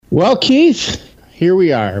Well, Keith, here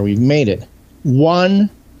we are. We've made it.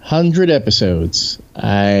 100 episodes.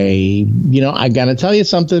 I got to tell you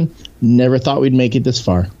something. Never thought we'd make it this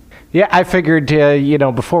far. Yeah, I figured,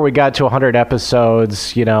 before we got to 100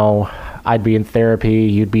 episodes, I'd be in therapy,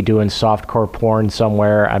 you'd be doing softcore porn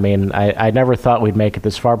somewhere. I mean, I never thought we'd make it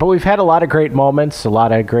this far, but we've had a lot of great moments, a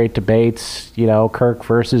lot of great debates, Kirk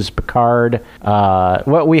versus Picard.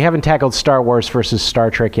 We haven't tackled Star Wars versus Star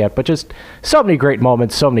Trek yet, but just so many great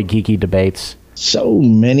moments, so many geeky debates. So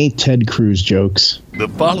many Ted Cruz jokes. The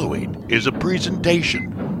following is a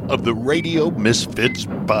presentation of the Radio Misfits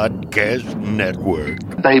Podcast Network.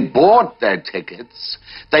 They bought their tickets.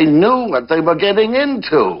 They knew what they were getting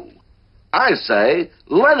into. I say,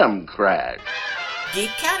 let them crash.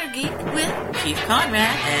 Geek Counter Geek with Keith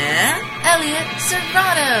Conrad and Elliot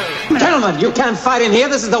Serrano. Gentlemen, you can't fight in here.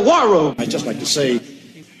 This is the war room. I'd just like to say,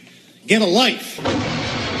 get a life.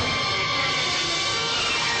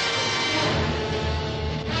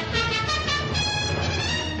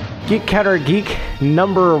 Geek Counter Geek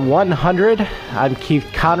number 100. I'm Keith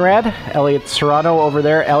Conrad. Elliot Serrano over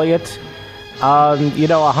there. Elliot,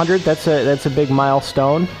 100, that's a big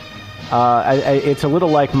milestone. It's a little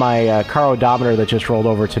like my car odometer that just rolled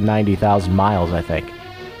over to 90,000 miles, I think.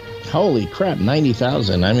 Holy crap,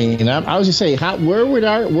 90,000. I mean, I was just saying,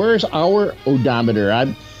 where's our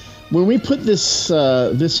odometer? When we put this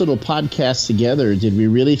little podcast together, did we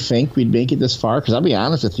really think we'd make it this far? Because I'll be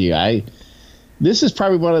honest with you, this is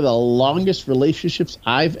probably one of the longest relationships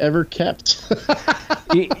I've ever kept.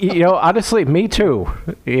 Honestly, me too.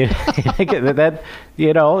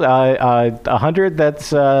 100.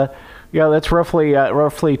 That's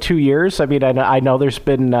roughly 2 years. I mean, I know there's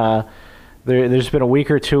been there's been a week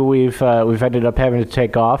or two we've ended up having to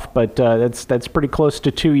take off, but that's pretty close to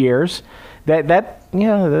 2 years. That's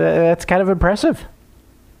kind of impressive.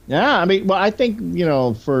 Yeah, I mean, well, I think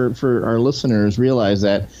for our listeners realize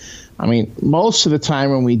that. I mean, most of the time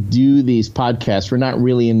when we do these podcasts, we're not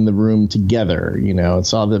really in the room together.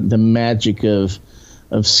 It's all the magic of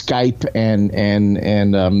Skype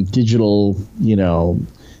and digital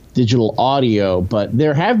audio. But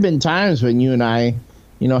there have been times when you and I,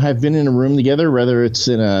 have been in a room together, whether it's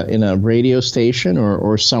in a radio station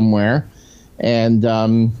or somewhere, and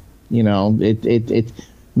it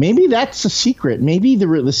maybe that's the secret. Maybe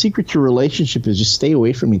the secret to a relationship is just stay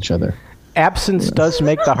away from each other. Absence does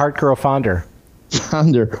make the heart grow fonder.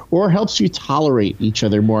 Or helps you tolerate each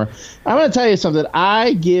other more. I'm going to tell you something.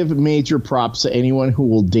 I give major props to anyone who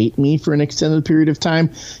will date me for an extended period of time,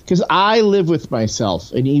 because I live with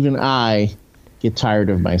myself, and even I get tired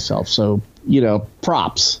of myself. So,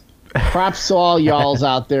 props. Props to all y'alls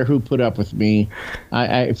out there who put up with me.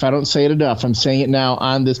 If I don't say it enough, I'm saying it now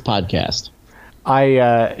on this podcast. I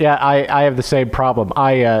have the same problem.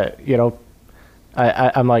 I'm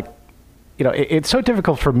like, it's so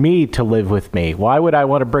difficult for me to live with me. Why would I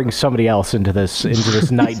want to bring somebody else into this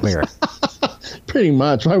nightmare? Pretty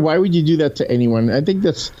much. Why would you do that to anyone? I think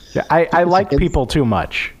that's. Yeah, I like people too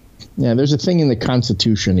much. Yeah, there's a thing in the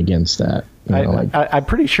Constitution against that. I'm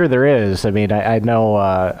pretty sure there is. I mean, I know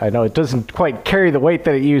it doesn't quite carry the weight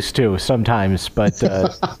that it used to sometimes, but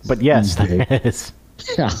yes, there is.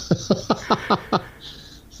 Yeah.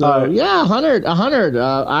 So 100.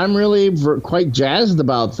 I'm really quite jazzed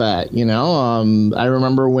about that. I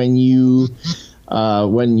remember when you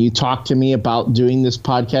talked to me about doing this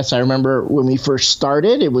podcast. I remember when we first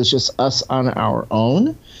started, it was just us on our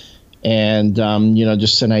own, and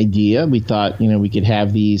just an idea. We thought we could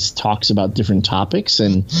have these talks about different topics,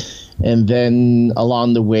 and then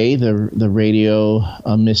along the way, the Radio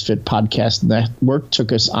Misfit Podcast Network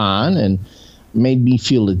took us on and made me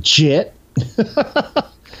feel legit.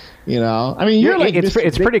 I mean,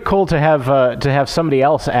 it's pretty cool to have somebody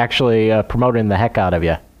else actually promoting the heck out of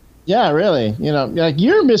you. Yeah, really. Like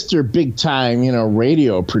you're Mr. Big Time,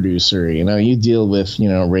 radio producer. You deal with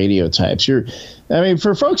radio types.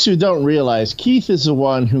 For folks who don't realize, Keith is the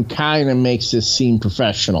one who kind of makes this seem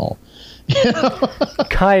professional.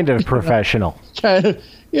 Kind of professional. Kind of.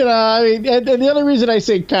 And the other reason I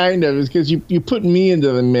say kind of is because you put me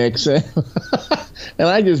into the mix, and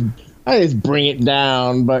I just bring it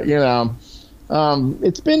down. But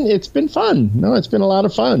it's been fun. No, it's been a lot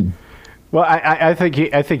of fun. Well, I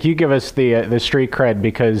think you give us the street cred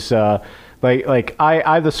because I'm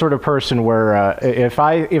the sort of person where if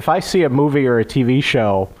I see a movie or a TV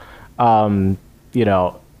show, and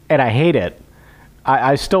I hate it,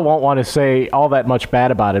 I still won't want to say all that much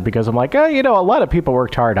bad about it because I'm like, a lot of people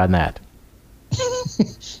worked hard on that.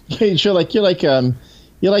 You're like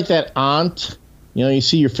that aunt You know, you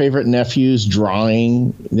see your favorite nephew's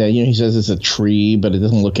drawing that, you know, he says it's a tree, but it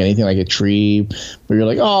doesn't look anything like a tree. But you're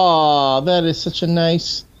like, oh, that is such a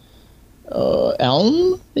nice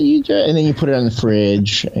elm that you drew. And then you put it on the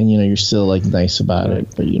fridge, and, you know, you're still like nice about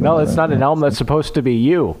it. But you know, No, it's not an elm. That's supposed to be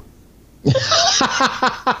you.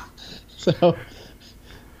 So,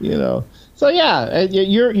 you know. So yeah,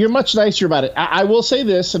 you're much nicer about it. I will say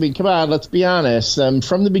this. I mean, come on, let's be honest.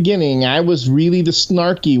 From the beginning, I was really the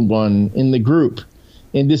snarky one in the group,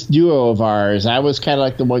 in this duo of ours. I was kind of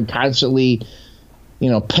like the one constantly, you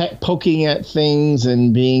know, poking at things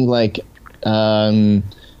and being like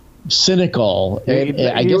cynical.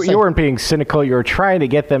 You weren't being cynical. You were trying to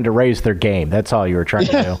get them to raise their game. That's all you were trying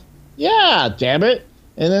to do. Yeah, damn it.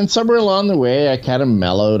 And then somewhere along the way, I kind of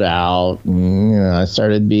mellowed out. And, you know, I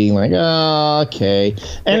started being like, oh, okay.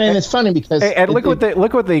 And then it's funny because look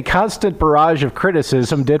what the constant barrage of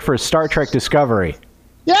criticism did for Star Trek Discovery.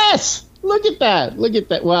 Yes, look at that. Look at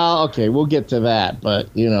that. Well, okay, we'll get to that, but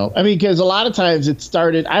you know, I mean, because a lot of times it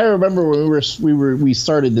started. I remember when we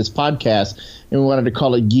started this podcast and we wanted to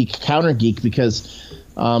call it Geek Counter Geek because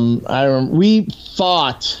we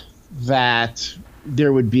thought that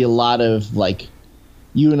there would be a lot of like.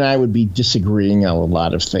 You and I would be disagreeing on a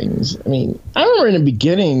lot of things. I mean, I remember in the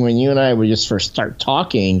beginning when you and I would just first start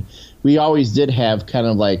talking, we always did have kind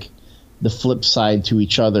of like the flip side to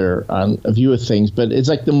each other on a view of things. But it's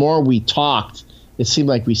like the more we talked, it seemed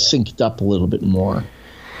like we synced up a little bit more.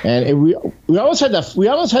 And we always had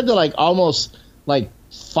to like almost like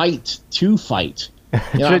fight to fight.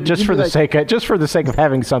 You know, just for the sake of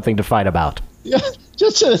having something to fight about. Yeah,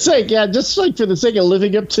 just for the sake of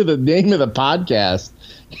living up to the name of the podcast.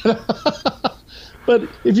 But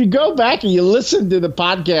if you go back and you listen to the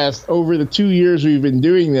podcast over the 2 years we've been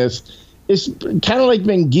doing this, it's kind of like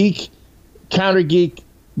been geek, counter geek,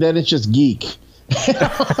 then it's just geek.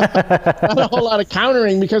 Not a whole lot of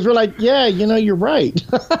countering because we're like, yeah, you know, you're right.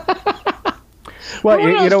 Well,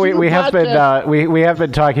 you know, we have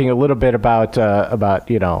been talking a little bit about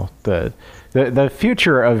you know the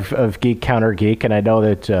future of Geek Counter Geek, and I know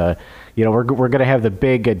that you know we're going to have the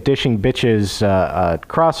big Dishing Bitches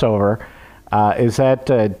crossover. Is that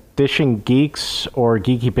Dishing Geeks or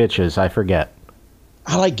Geeky Bitches? I forget.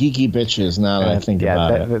 I like Geeky Bitches now that I think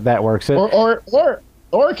about it. That works. Or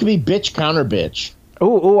it could be Bitch Counter Bitch.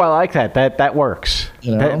 Oh, I like that. That works.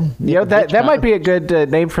 You know, that might be a good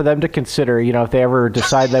name for them to consider. You know, if they ever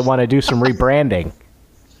decide they want to do some rebranding.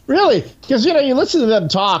 Really, because you know, you listen to them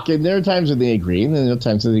talk, and there are times when they agree, and then there are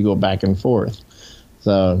times when they go back and forth.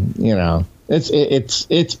 So you know,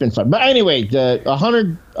 it's been fun. But anyway, the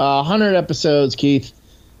 100 episodes, Keith.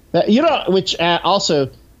 You know, which also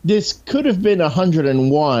this could have been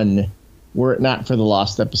 101 were it not for the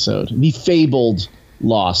lost episode, the fabled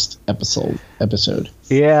lost episode.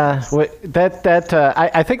 Yeah,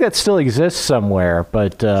 I think that still exists somewhere,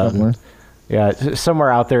 but somewhere. Yeah,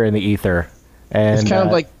 somewhere out there in the ether. And it's kind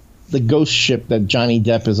of like the ghost ship that Johnny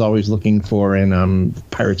Depp is always looking for in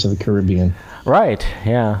Pirates of the Caribbean. Right.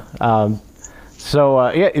 Yeah. So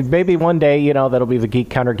yeah, maybe one day, you know, that'll be the Geek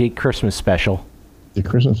Counter Geek Christmas special. The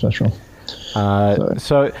Christmas special.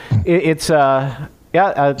 So it's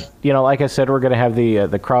yeah, you know, like I said, we're going to have the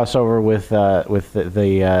crossover with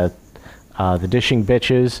the Dishing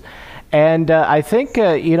Bitches, and I think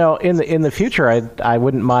you know, in the future, I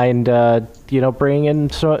wouldn't mind you know, bringing in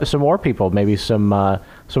some more people, maybe some of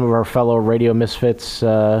our fellow Radio Misfits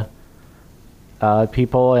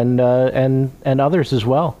people and others as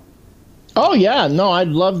well. Oh yeah, no, I'd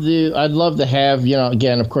love to have, you know,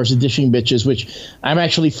 again, of course, the Dishing Bitches, which I'm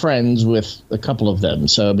actually friends with a couple of them.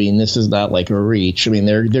 So I mean, this is not like a reach. I mean,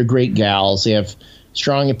 they're great gals. They have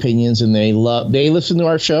strong opinions, and they listen to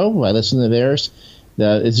our show. I listen to theirs.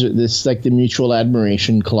 It's like the Mutual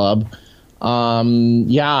Admiration Club.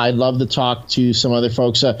 Yeah, I'd love to talk to some other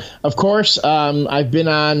folks. Of course, I've been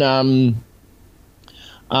on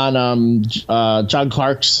John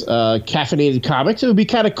Clark's Caffeinated Comics. It would be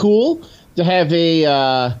kind of cool to have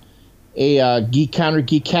a Geek Counter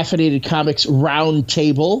Geek Caffeinated Comics round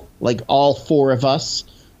table, like all four of us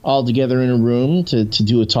all together in a room to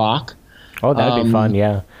do a talk. Oh, that'd be fun,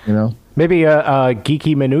 yeah. You know, maybe a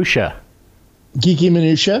Geeky Minutia. Geeky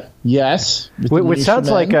Minutia, yes. Which sounds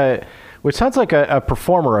like a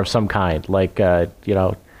performer of some kind, like you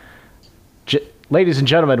know. Ladies and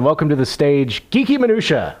gentlemen, welcome to the stage, Geeky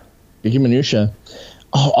Minutia. Geeky Minutia.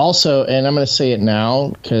 Oh, also, and I'm going to say it now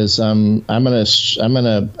because I'm going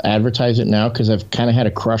to advertise it now because I've kind of had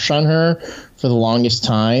a crush on her for the longest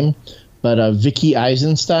time. But Vicky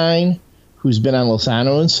Eisenstein, who's been on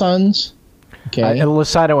Lozano and Sons. Okay.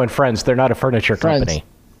 Lozano and Friends, they're not a furniture company.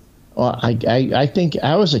 Well, I think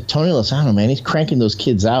I was like Tony Lozano, man. He's cranking those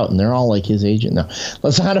kids out, and they're all like his agent now.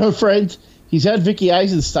 Lozano, friend, he's had Vicky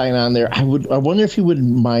Eisenstein on there. I wonder if he would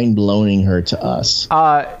mind loaning her to us.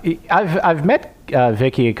 I've met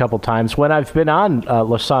Vicky a couple times when I've been on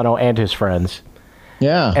Lozano and his friends.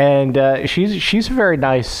 Yeah, and she's a very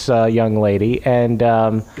nice young lady, and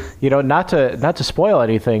not to spoil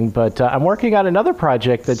anything, but I'm working on another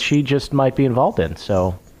project that she just might be involved in.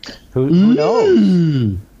 So who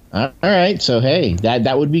knows? All right, so hey,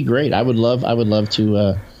 that would be great. I would love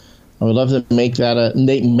to make that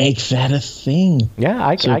a thing. Yeah,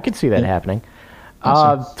 I could see that happening.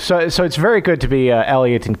 So it's very good to be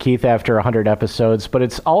Elliot and Keith after 100 episodes, but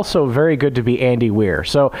it's also very good to be Andy Weir.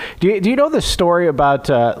 So do you know the story about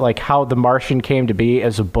like how The Martian came to be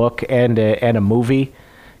as a book and a movie?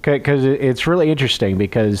 Because it's really interesting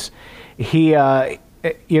because he,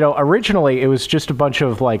 originally it was just a bunch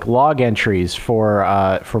of like log entries for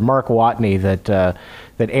Mark Watney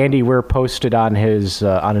that Andy Weir posted on his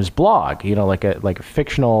blog, like a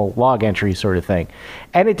fictional log entry sort of thing,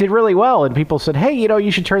 and it did really well. And people said, "Hey,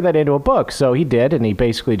 you should turn that into a book." So he did, and he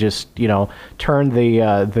basically just turned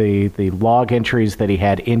the log entries that he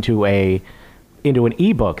had into an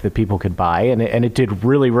ebook that people could buy, and it did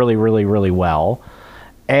really, really, really, really well.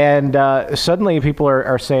 And suddenly people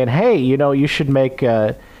are saying, "Hey, you should make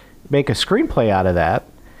a screenplay out of that."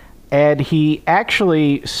 And he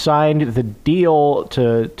actually signed the deal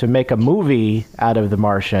to make a movie out of The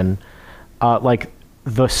Martian, like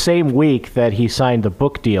the same week that he signed the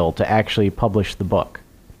book deal to actually publish the book.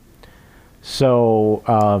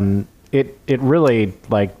 So it really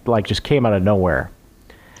like just came out of nowhere.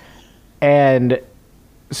 And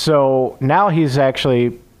so now he's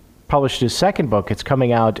actually published his second book. It's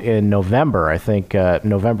coming out in November, I think,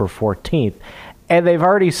 November 14th. And they've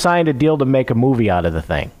already signed a deal to make a movie out of the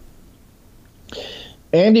thing.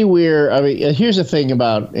 Andy Weir, I mean, here's the thing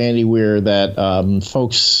about Andy Weir that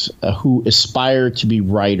folks who aspire to be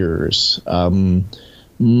writers might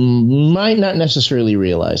not necessarily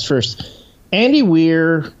realize. First, Andy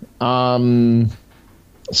Weir,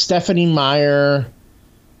 Stephenie Meyer,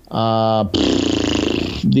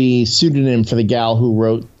 the pseudonym for the gal who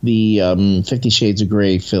wrote the 50 Shades of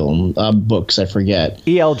Grey film books, I forget.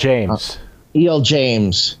 E.L. James. E.L.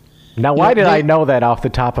 James. Now, why did I know that off the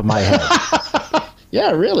top of my head?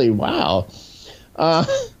 Yeah, really. Wow. That's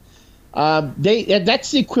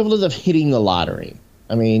the equivalent of hitting the lottery.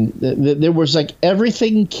 I mean, there was like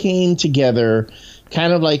everything came together,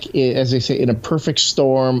 kind of like, as they say, in a perfect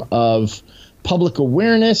storm of public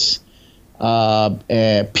awareness, PR,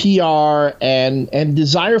 and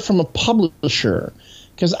desire from a publisher.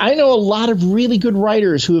 Because I know a lot of really good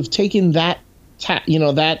writers who have taken that path,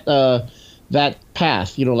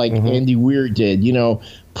 like Andy Weir did,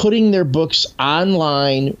 putting their books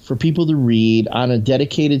online for people to read on a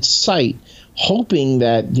dedicated site, hoping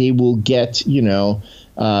that they will get,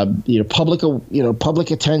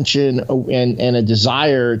 public attention and a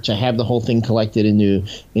desire to have the whole thing collected into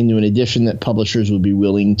an edition that publishers would be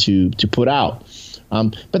willing to put out.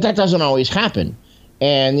 But that doesn't always happen.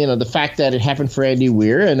 And, the fact that it happened for Andy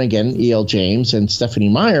Weir and, again, E.L. James and Stephenie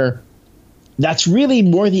Meyer, that's really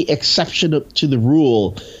more the exception to the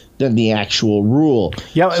rule than the actual rule.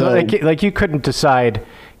 Yeah, so, like you couldn't decide,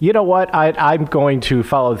 you know what, I'm going to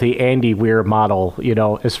follow the Andy Weir model,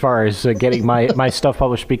 as far as getting my stuff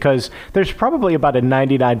published, because there's probably about a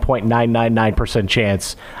 99.999%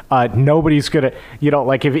 chance nobody's going to,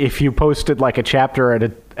 like if you posted like a chapter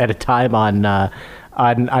at a time on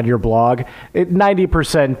your blog,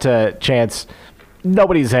 90% chance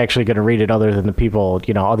nobody's actually going to read it other than the people,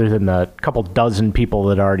 other than the couple dozen people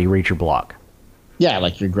that already read your blog. Yeah,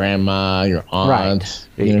 like your grandma, your aunt, right.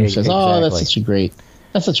 Says, exactly. "Oh, that's such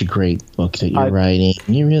a great book that you're writing."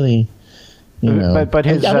 You really, But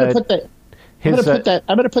his, I'm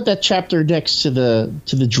gonna put that chapter next to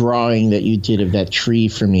the drawing that you did of that tree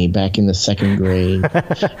for me back in the second grade.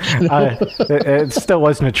 It still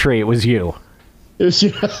wasn't a tree; it was you. It was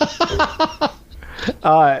you.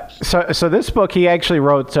 So this book he actually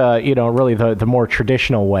wrote, really the more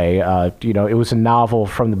traditional way. It was a novel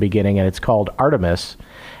from the beginning, and it's called Artemis,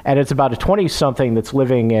 and it's about a 20-something that's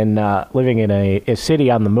living in a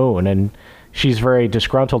city on the moon, and she's very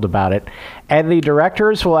disgruntled about it. And the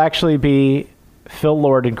directors will actually be Phil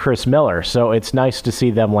Lord and Chris Miller, so it's nice to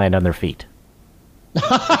see them land on their feet.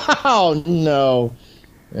 Oh no.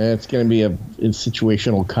 It's going to be a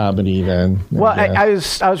situational comedy then. Well, I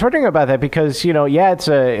was wondering about that because it's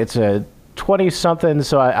a 20-something,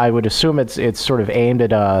 so I would assume it's sort of aimed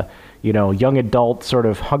at young adult sort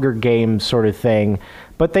of Hunger Games sort of thing.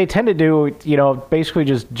 But they tend to do, basically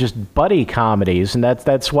just buddy comedies, and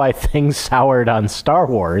that's why things soured on Star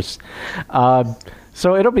Wars.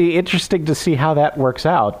 So it'll be interesting to see how that works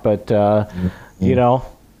out. But they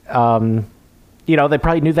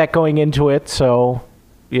probably knew that going into it, so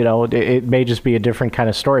it may just be a different kind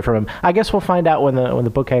of story from him. I guess we'll find out when the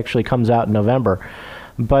book actually comes out in November.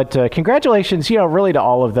 But congratulations, really to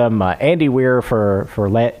all of them. Andy Weir for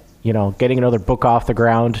getting another book off the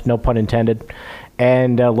ground, no pun intended,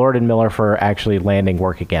 and Lord and Miller for actually landing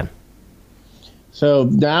work again. So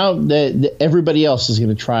now that everybody else is going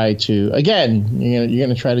to try to, again, you're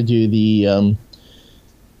going to try to do the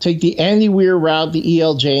take the Andy Weir route, the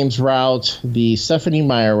E.L. James route, the Stephanie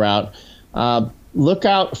Meyer route. Look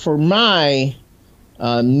out for my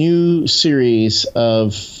new series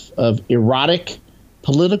of erotic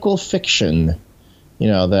political fiction,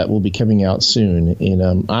 that will be coming out soon in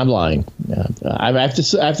online. I have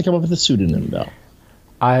to come up with a pseudonym though.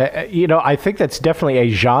 I think that's definitely a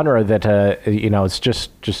genre that it's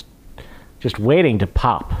just waiting to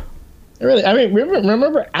pop. Really, I mean,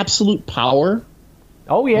 remember Absolute Power?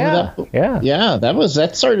 Oh yeah, yeah.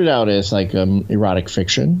 That started out as like erotic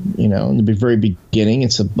fiction. In the very beginning,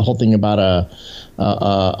 it's the whole thing about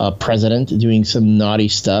a president doing some naughty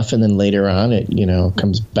stuff, and then later on, it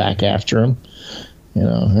comes back after him.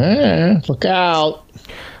 Look out.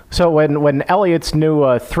 So when Elliot's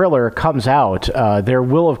new thriller comes out, there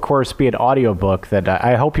will of course be an audiobook that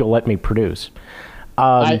I hope you'll let me produce.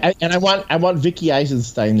 I want Vicky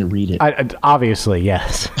Eisenstein to read it. Obviously,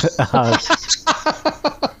 yes.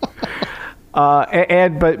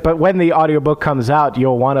 But when the audiobook comes out,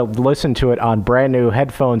 you'll want to listen to it on brand new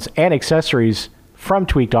headphones and accessories from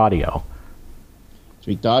Tweaked Audio.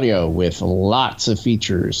 Tweaked Audio with lots of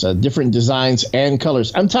features, different designs and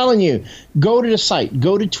colors. I'm telling you, go to the site,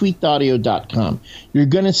 go to tweakedaudio.com. You're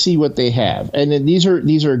going to see what they have. And these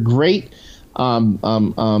are great headphones,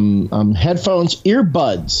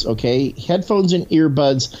 earbuds, okay? Headphones and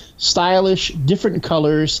earbuds, stylish, different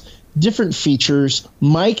colors, different features,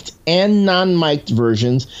 mic'd and non-mic'd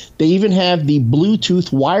versions. They even have the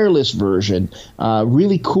Bluetooth wireless version.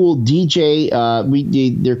 Really cool DJ.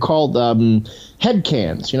 They're called head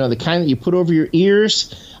cans. The kind that you put over your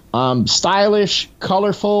ears. Stylish,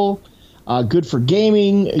 colorful, good for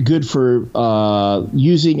gaming, good for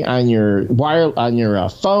using on your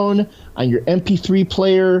phone, on your MP3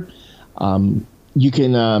 player. You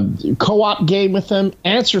can co-op game with them,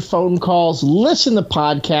 answer phone calls, listen to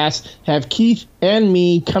podcasts, have Keith and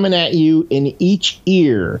me coming at you in each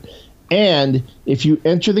ear. And if you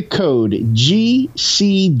enter the code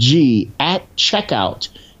GCG at checkout,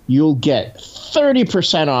 you'll get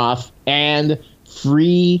 30% off and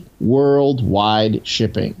free worldwide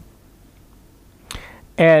shipping.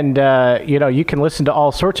 And, you can listen to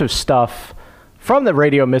all sorts of stuff from the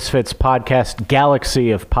Radio Misfits podcast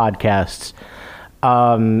galaxy of podcasts.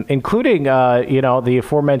 Including, the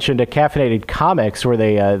aforementioned Caffeinated Comics, where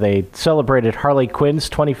they celebrated Harley Quinn's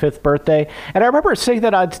 25th birthday. And I remember seeing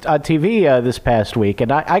that on TV this past week,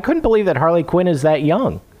 and I couldn't believe that Harley Quinn is that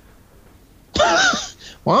young.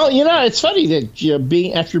 Well, it's funny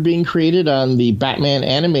that after being created on the Batman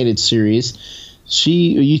animated series,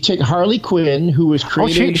 you take Harley Quinn, who was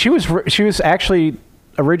created. Oh, she was actually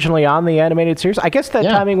originally on the animated series. I guess that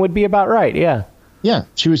timing would be about right. Yeah. Yeah,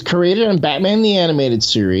 she was created on Batman the Animated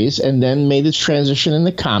Series and then made this transition in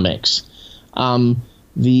the comics.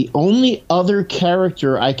 The only other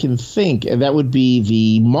character I can think, and that would be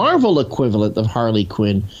the Marvel equivalent of Harley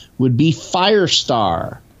Quinn, would be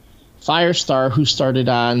Firestar. Firestar, who started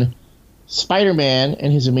on Spider-Man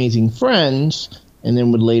and His Amazing Friends, and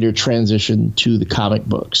then would later transition to the comic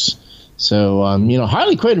books. So,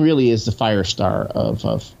 Harley Quinn really is the Firestar of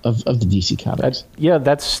the DC Comics.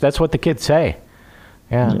 That's what the kids say.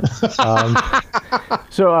 Yeah.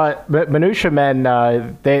 So Minutia Men,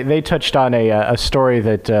 they touched on a story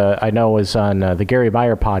that I know was on the Gary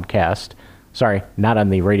Meyer podcast. Sorry, not on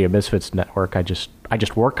the Radio Misfits network. I just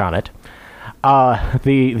work on it.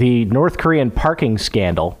 The North Korean parking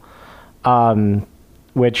scandal.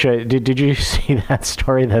 Which did you see that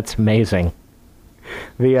story? That's amazing.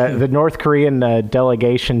 The North Korean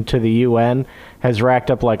delegation to the UN has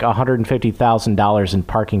racked up like $150,000 in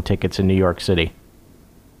parking tickets in New York City.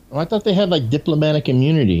 Oh, I thought they had like diplomatic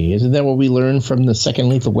immunity. Isn't that what we learned from the second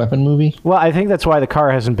Lethal Weapon movie? Well, I think that's why the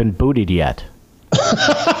car hasn't been booted yet.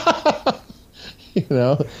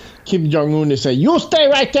 Kim Jong-un to say, "You stay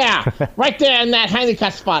right there in that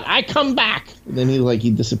handicap spot. I come back." And then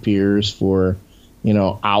he disappears for,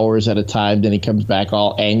 hours at a time. Then he comes back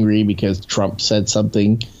all angry because Trump said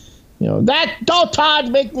something. That don't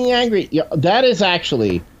Todd make me angry. That is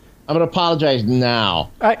actually, I'm going to apologize now.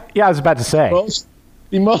 I was about to say.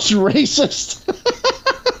 The most racist.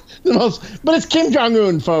 But it's Kim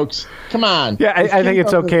Jong-un, folks. Come on. Yeah, I think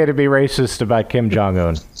it's okay to be racist about Kim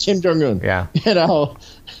Jong-un. Kim Jong-un. Yeah.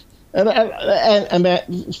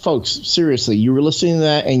 And folks, seriously, you were listening to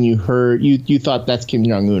that and you heard, you thought that's Kim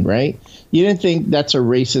Jong-un, right? You didn't think that's a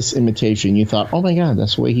racist imitation. You thought, oh my God,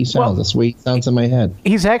 that's the way he sounds. Well, that's the way he sounds in my head.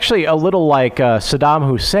 He's actually a little like Saddam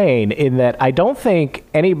Hussein in that I don't think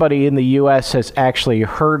anybody in the U.S. has actually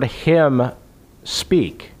heard him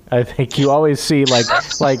speak. I think you always see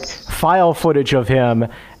like file footage of him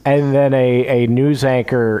and then a news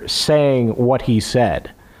anchor saying what he said.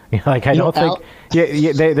 Like I don't think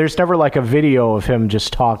there's never like a video of him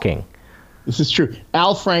just talking. This is true.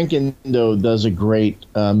 Al Franken, though, does a great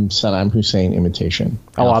Saddam Hussein imitation.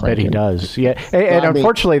 I bet he does. Yeah, and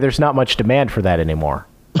unfortunately, there's not much demand for that anymore.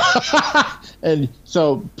 And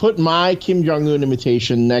so put my Kim Jong-un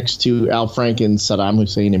imitation next to Al Franken's Saddam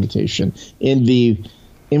Hussein imitation in the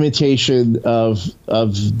imitation of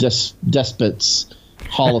Despots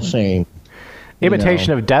Hall of Fame.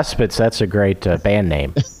 Imitation of Despots, that's a great band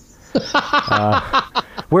name.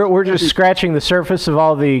 We're just scratching the surface of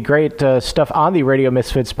all the great stuff on the Radio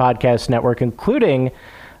Misfits Podcast Network, including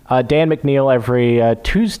Dan McNeil every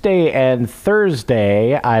Tuesday and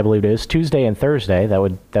Thursday, I believe it is Tuesday and Thursday. That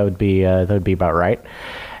would be about right.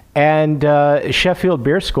 And Sheffield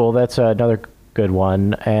Beer School, that's another good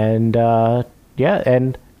one. And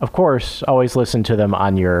and of course, always listen to them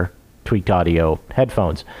on your Tweaked Audio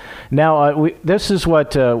headphones. Now, this is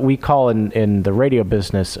what we call in the radio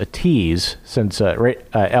business a tease, since,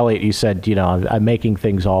 Elliot, you said, I'm making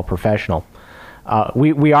things all professional.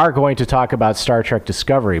 We are going to talk about Star Trek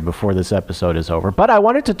Discovery before this episode is over, but I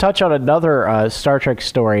wanted to touch on another Star Trek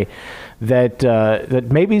story that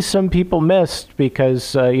maybe some people missed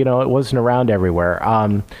because, it wasn't around everywhere.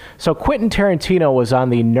 So Quentin Tarantino was on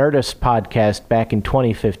the Nerdist podcast back in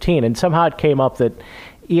 2015, and somehow it came up that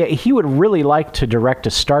he would really like to direct a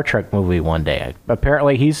Star Trek movie one day.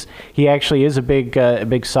 Apparently, he actually is a big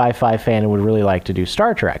sci-fi fan and would really like to do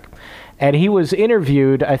Star Trek. And he was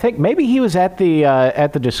interviewed. I think maybe he was at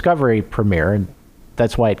the Discovery premiere, and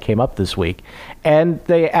that's why it came up this week. And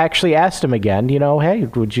they actually asked him again, hey,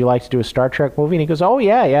 would you like to do a Star Trek movie? And he goes, oh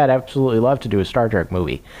yeah, I'd absolutely love to do a Star Trek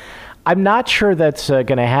movie. I'm not sure that's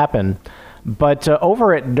going to happen. But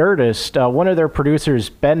over at Nerdist, one of their producers,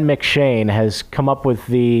 Ben McShane, has come up with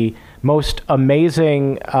the most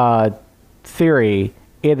amazing theory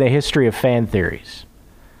in the history of fan theories.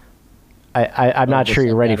 I'm not sure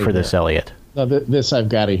you're ready for this, Elliot. No, this I've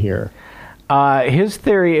got to hear. His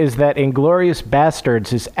theory is that Inglourious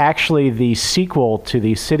Basterds is actually the sequel to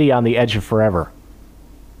The City on the Edge of Forever.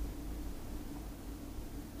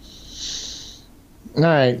 All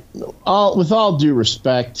right. With all due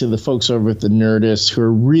respect to the folks over at the Nerdist, who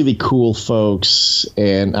are really cool folks,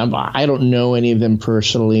 and I don't know any of them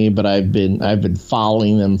personally, but I've been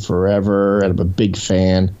following them forever, and I'm a big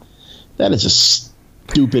fan. That is the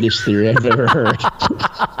stupidest theory I've ever heard.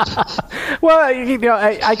 Well,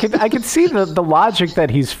 I can see the logic that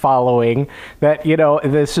he's following. That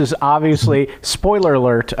this is obviously spoiler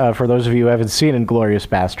alert for those of you who haven't seen Inglourious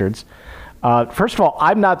Basterds. First of all,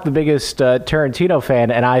 I'm not the biggest Tarantino fan,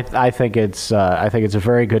 and I think it's a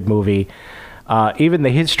very good movie. Even the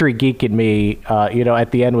history geek in me, at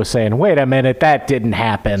the end was saying, "Wait a minute, that didn't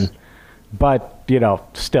happen." But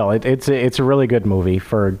still, it's a really good movie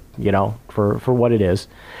for what it is,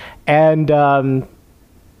 and I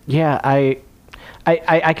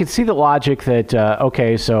could see the logic that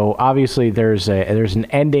okay, so obviously there's an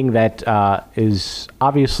ending that is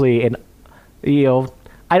obviously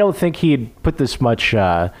I don't think he'd put this much,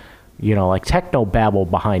 like techno-babble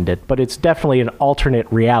behind it, but it's definitely an alternate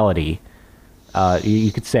reality,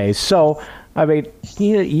 you could say. So, I mean,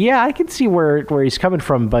 yeah, I can see where he's coming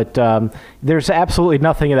from, but there's absolutely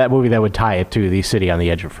nothing in that movie that would tie it to The City on the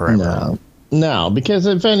Edge of Forever. No, because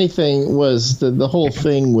if anything, was the whole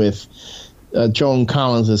thing with Joan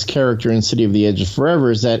Collins' character in City of the Edge of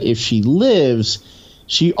Forever is that if she lives,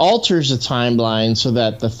 she alters the timeline so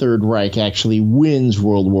that the Third Reich actually wins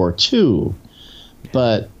World War II.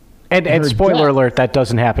 But and spoiler alert, that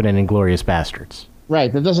doesn't happen in Inglourious Basterds.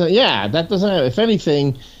 Right, that doesn't. If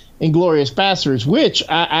anything, Inglourious Basterds, which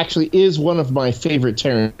actually is one of my favorite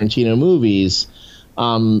Tarantino movies,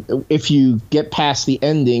 if you get past the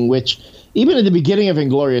ending, which even at the beginning of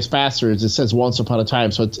Inglourious Basterds, it says "Once Upon a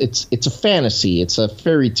Time," so it's a fantasy, it's a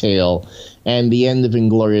fairy tale. And the end of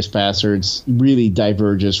Inglourious Basterds really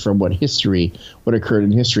diverges from what occurred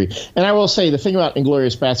in history. And I will say, the thing about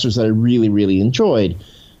Inglourious Basterds that I really, really enjoyed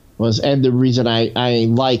and the reason I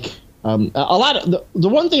like a lot of the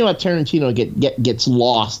one thing about Tarantino gets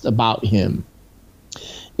lost about him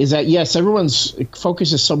is that, yes, everyone's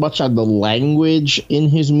focuses so much on the language in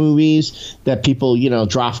his movies that people,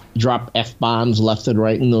 drop F-bombs left and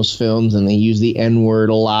right in those films, and they use the N-word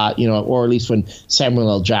a lot, or at least when Samuel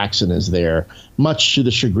L. Jackson is there, much to the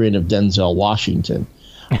chagrin of Denzel Washington.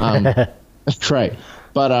 That's right.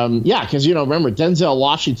 But, because, remember, Denzel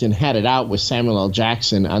Washington had it out with Samuel L.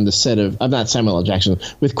 Jackson on the set of, not Samuel L. Jackson,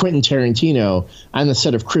 with Quentin Tarantino on the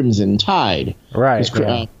set of Crimson Tide. Right.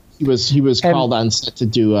 He was called on set to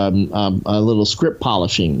do a little script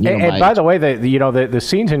polishing. And by the way, the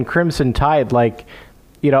scenes in Crimson Tide,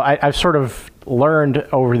 I've sort of learned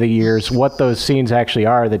over the years what those scenes actually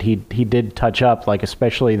are that he did touch up, like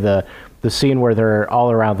especially the scene where they're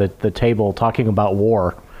all around the table talking about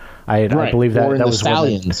war. I believe that was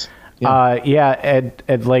Stallions. And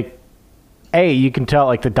you can tell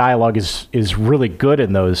like the dialogue is really good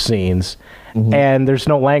in those scenes. Mm-hmm. And there's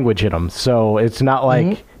no language in them, so it's not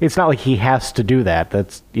like he has to do that.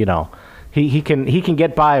 That's he can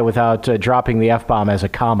get by without dropping the F-bomb as a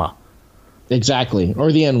comma. Exactly,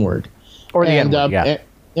 or the N-word, or the N-word.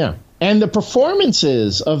 And the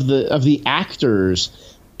performances of the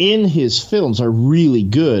actors in his films are really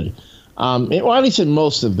good. Or at least in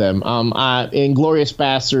most of them. In Inglourious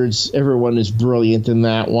Bastards, everyone is brilliant in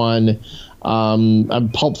that one.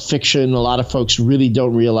 Pulp Fiction, a lot of folks really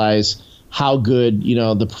don't realize how good,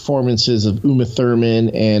 the performances of Uma Thurman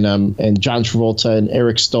and John Travolta and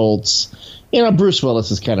Eric Stoltz. Bruce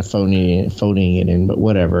Willis is kind of phoning it in, but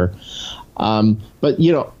whatever. But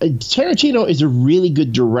Tarantino is a really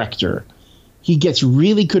good director. He gets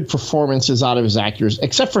really good performances out of his actors,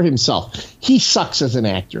 except for himself. He sucks as an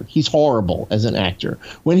actor. He's horrible as an actor.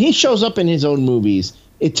 When he shows up in his own movies,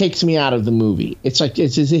 it takes me out of the movie. It's like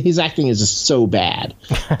his acting is just so bad.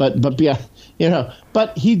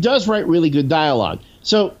 But he does write really good dialogue.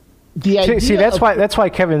 So the idea that's why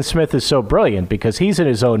Kevin Smith is so brilliant, because he's in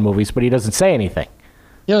his own movies, but he doesn't say anything.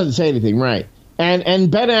 He doesn't say anything, right?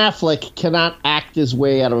 And Ben Affleck cannot act his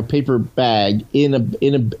way out of a paper bag in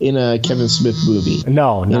a Kevin Smith movie.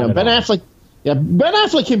 No, Ben Affleck. Yeah, Ben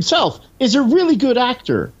Affleck himself is a really good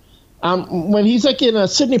actor. When he's like in a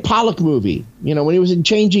Sidney Pollack movie, when he was in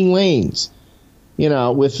Changing Lanes,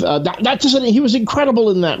 with that doesn't, he was incredible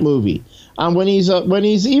in that movie. When he's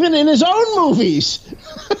even in his own movies,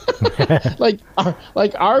 like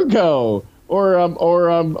Argo. Or the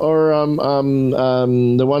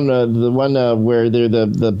one where they're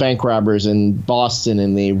the bank robbers in Boston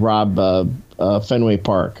and they rob Fenway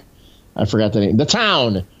Park. I forgot the name. The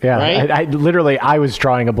Town. Yeah, right? I was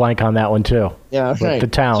drawing a blank on that one too. Yeah, right. The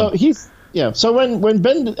Town. So when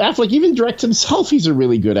Ben Affleck even directs himself, he's a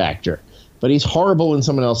really good actor. But he's horrible when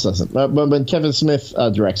someone else doesn't. But when Kevin Smith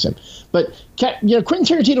directs him. But Quentin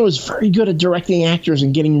Tarantino is very good at directing actors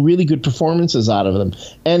and getting really good performances out of them.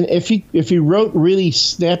 And if he wrote really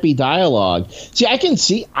snappy dialogue, I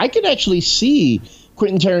can actually see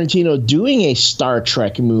Quentin Tarantino doing a Star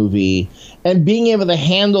Trek movie and being able to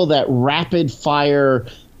handle that rapid fire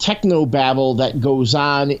techno babble that goes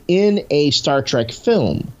on in a Star Trek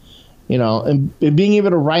film. And being able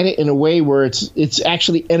to write it in a way where it's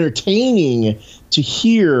actually entertaining to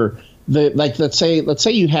hear let's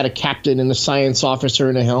say you had a captain and a science officer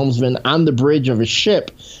and a helmsman on the bridge of a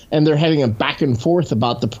ship, and they're having a back and forth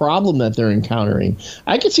about the problem that they're encountering.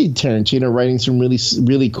 I could see Tarantino writing some really,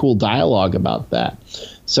 really cool dialogue about that.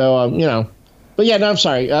 So, but yeah, no, I'm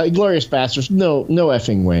sorry. Inglourious Bastards, no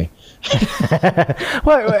effing way.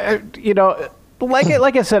 Well,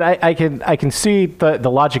 like I said, I can see the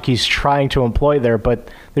logic he's trying to employ there, but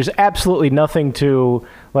there's absolutely nothing to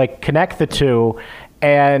connect the two,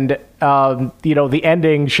 and the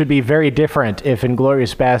ending should be very different if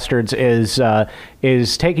Inglourious Bastards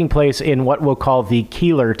is taking place in what we'll call the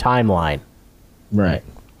Keeler timeline. Right.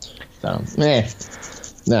 So, no,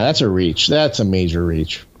 that's a reach. That's a major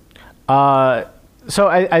reach. So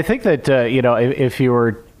I think that if you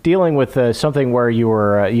were dealing with something where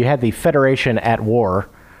you had the Federation at war,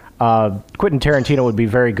 Quentin Tarantino would be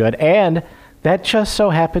very good, and that just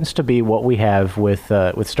so happens to be what we have with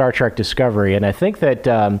Star Trek Discovery. And I think that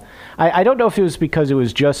I don't know if it was because it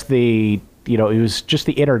was just the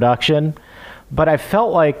introduction, but I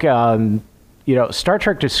felt like Star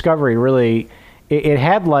Trek Discovery really it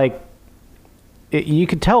had you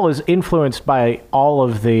could tell it was influenced by all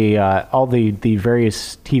the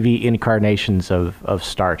various TV incarnations of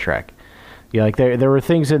Star Trek. There were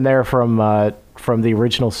things in there from the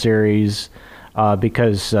original series,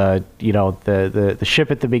 because the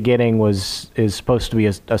ship at the beginning is supposed to be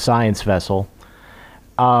a science vessel,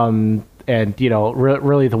 and and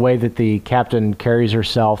really the way that the captain carries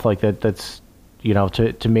herself, like that's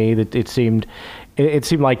to me that it seemed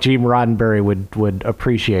like Gene Roddenberry would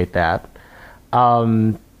appreciate that.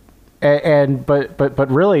 But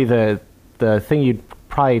really the thing you'd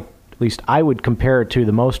probably, at least I would compare it to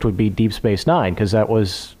the most, would be Deep Space Nine, because that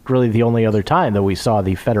was really the only other time that we saw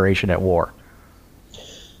the Federation at war.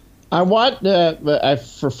 I want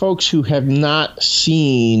for folks who have not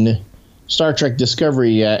seen Star Trek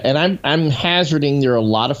Discovery yet, and I'm hazarding there are a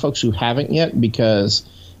lot of folks who haven't yet, because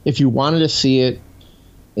if you wanted to see it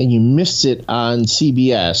and you missed it on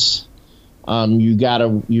CBS,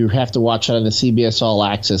 you have to watch it on the CBS All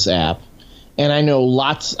Access app. And I know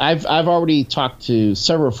I've already talked to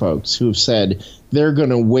several folks who have said they're going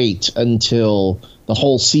to wait until the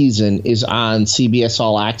whole season is on CBS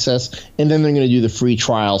All Access, and then they're going to do the free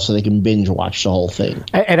trial so they can binge watch the whole thing.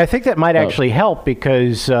 And I think that might actually help,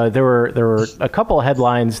 because there were a couple of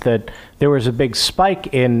headlines that there was a big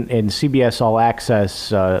spike in CBS All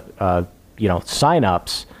Access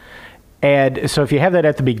signups. And so if you have that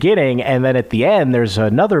at the beginning and then at the end there's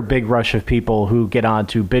another big rush of people who get on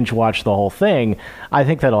to binge watch the whole thing, I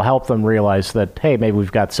think that'll help them realize that, hey, maybe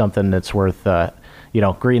we've got something that's worth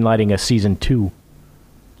greenlighting a season 2.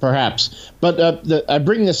 Perhaps. But I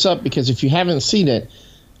bring this up because if you haven't seen it,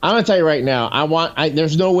 I'm going to tell you right now,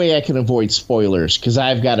 there's no way I can avoid spoilers, because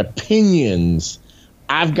I've got opinions.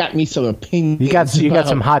 I've got me some opinions. You got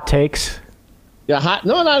some hot takes? Yeah,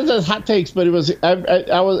 not as hot takes, but it was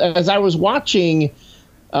I was watching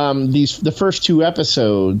the first 2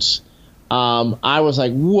 episodes. I was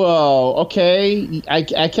like, whoa, okay.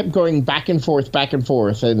 I kept going back and forth,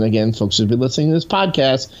 and again, folks who've been listening to this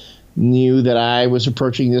podcast knew that I was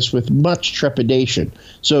approaching this with much trepidation.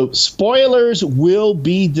 So spoilers will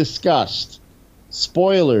be discussed. So if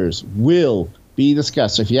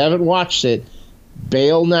you haven't watched it,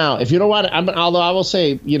 bail now. If you don't want it, although I will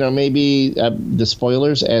say, maybe the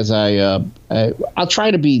spoilers, as I'll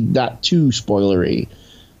try to be not too spoilery,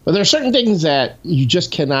 but there are certain things that you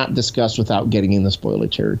just cannot discuss without getting in the spoiler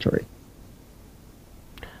territory.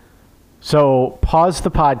 So pause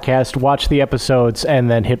the podcast, watch the episodes,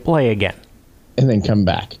 and then hit play again. And then come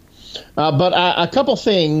back. But a couple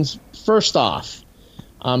things. First off,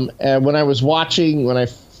 when I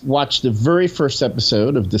watched the very first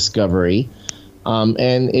episode of Discovery,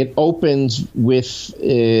 and it opens with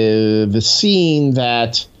the scene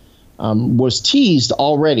that was teased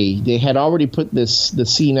already. They had already put the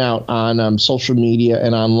scene out on social media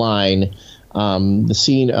and online. The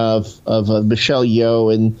scene of Michelle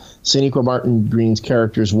Yeoh and Sonequa Martin Green's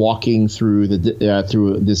characters walking through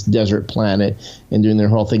through this desert planet and doing their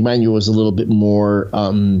whole thing. Mind you, it was a little bit more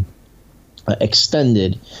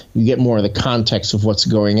extended. You get more of the context of what's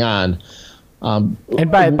going on.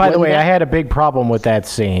 And by the way, I had a big problem with that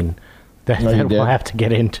scene that we'll have to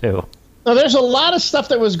get into. Now, there's a lot of stuff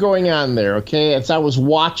that was going on there, okay? As I was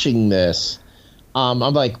watching this, I'm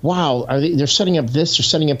like, wow, they're setting up this, they're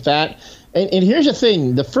setting up that. And here's the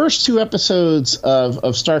thing. The first 2 episodes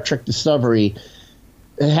of Star Trek Discovery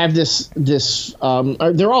have this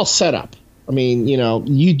they're all set up. I mean,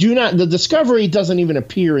 the Discovery doesn't even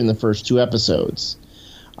appear in the first 2 episodes.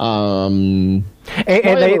 And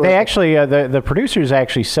they actually, the producers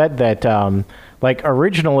actually said that,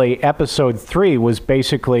 originally episode 3 was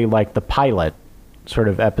basically like the pilot sort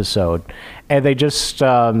of episode. And they just,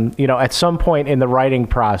 at some point in the writing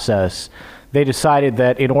process, they decided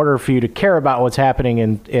that in order for you to care about what's happening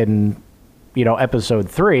in episode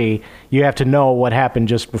 3, you have to know what happened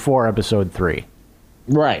just before episode 3.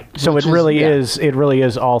 Right. So it really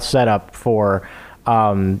is all set up for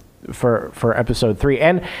episode 3,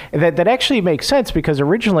 and that actually makes sense, because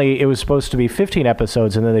originally it was supposed to be 15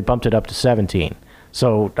 episodes and then they bumped it up to 17.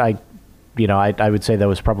 So I would say that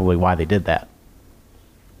was probably why they did that.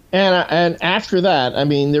 And after that, I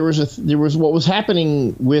mean, there was what was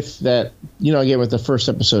happening with that, again, with the first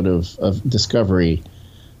episode of Discovery.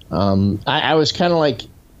 I was kind of like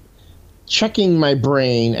checking my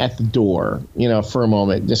brain at the door, for a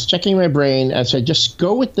moment, just checking my brain. I said, just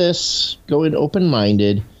go with this, go in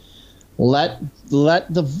open-minded. Let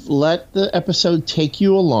the episode take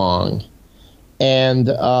you along, and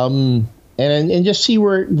just see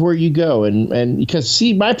where you go, and because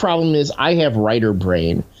my problem is I have writer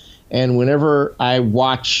brain, and whenever I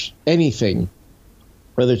watch anything,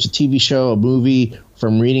 whether it's a TV show, a movie,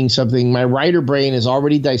 from reading something, my writer brain is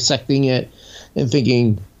already dissecting it and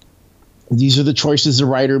thinking, these are the choices the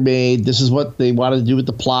writer made. This is what they wanted to do with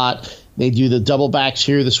the plot. They do the double backs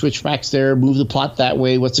here, the switchbacks there, move the plot that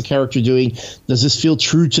way. What's the character doing? Does this feel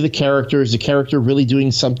true to the character? Is the character really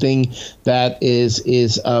doing something that is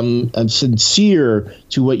sincere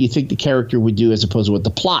to what you think the character would do as opposed to what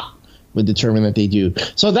the plot would determine that they do?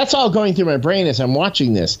 So that's all going through my brain as I'm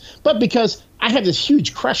watching this. But because I have this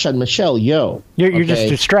huge crush on Michelle Yeoh. You're just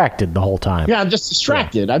distracted the whole time. Yeah, I'm just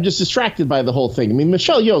distracted. Yeah. I'm just distracted by the whole thing. I mean,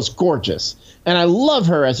 Michelle Yeoh's gorgeous. And I love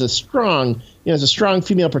her as a strong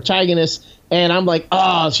female protagonist. And I'm like,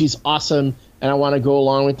 oh, she's awesome. And I want to go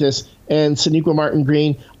along with this. And Sonequa Martin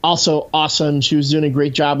Green, also awesome. She was doing a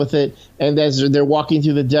great job with it. And as they're walking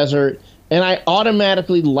through the desert, and I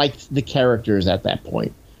automatically liked the characters at that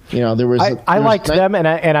point. I liked them,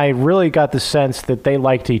 and I really got the sense that they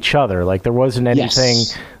liked each other. Like there wasn't anything,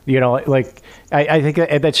 I think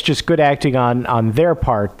that's just good acting on their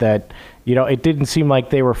part. That it didn't seem like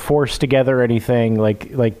they were forced together or anything.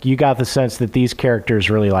 Like you got the sense that these characters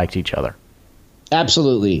really liked each other.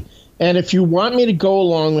 Absolutely. And if you want me to go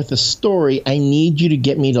along with the story, I need you to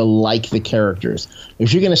get me to like the characters.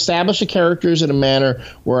 If you can establish the characters in a manner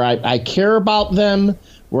where I care about them,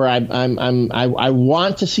 where I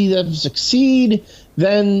want to see them succeed,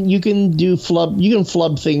 then you can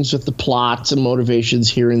flub things with the plots and motivations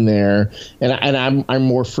here and there, and I'm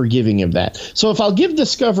more forgiving of that. So if I'll give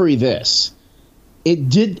Discovery this,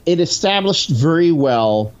 it established very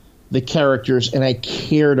well the characters, and I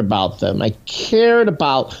cared about them. I cared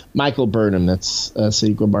about Michael Burnham, that's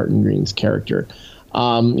Sonequa Martin Green's character.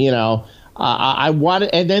 I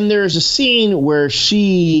wanted, and then there's a scene where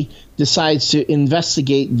she decides to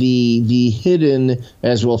investigate the hidden,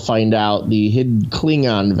 as we'll find out, the hidden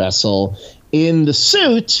Klingon vessel in the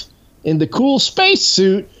suit, in the cool space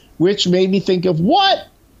suit, which made me think of what?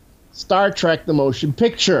 Star Trek: The Motion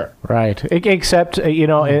Picture. Right. Except,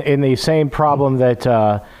 in the same problem that,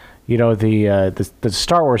 the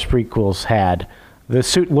Star Wars prequels had. The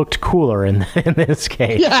suit looked cooler in this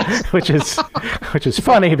case, yes. which is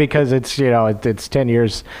funny because it's 10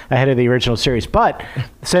 years ahead of the original series. But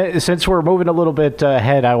since we're moving a little bit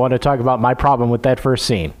ahead, I want to talk about my problem with that first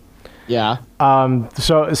scene. Yeah.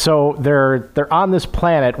 So they're on this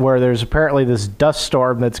planet where there's apparently this dust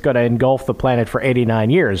storm that's going to engulf the planet for 89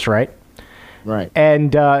 years, right? Right.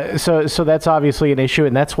 And so that's obviously an issue,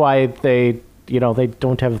 and that's why they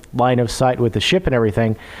don't have line of sight with the ship and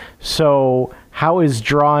everything. So how is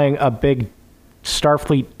drawing a big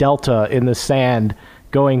Starfleet Delta in the sand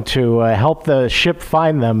going to help the ship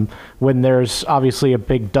find them when there's obviously a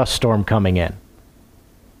big dust storm coming in?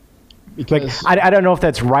 Because I don't know if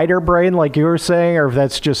that's writer brain, like you were saying, or if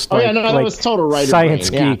that's just that was total writer science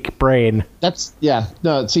brain. geek brain. That's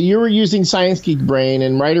no. So you were using science geek brain,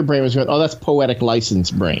 and writer brain was going, oh, that's poetic license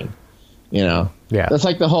brain. Yeah. That's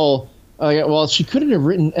like the whole. Well, she couldn't have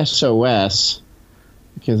written SOS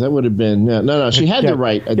because that would have been no. She had to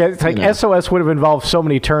write. It's like SOS would have involved so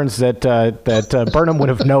many turns that Burnham would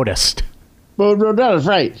have noticed. Well,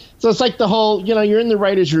 right. So it's like the whole. You're in the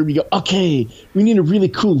writers' room. You go, okay, we need a really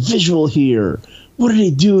cool visual here. What are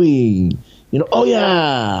they doing? Oh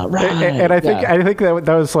yeah, right. And I think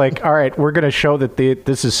that was like, all right, we're going to show that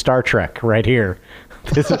this is Star Trek right here.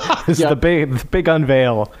 This is the big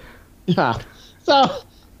unveil. Yeah. So.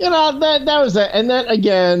 That was it. And then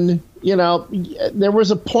again, there was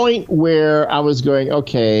a point where I was going,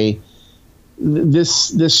 okay,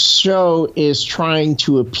 this show is trying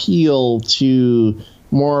to appeal to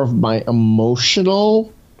more of my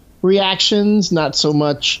emotional reactions, not so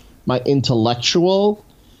much my intellectual.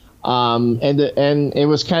 And it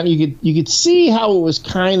was kind of, you could see how it was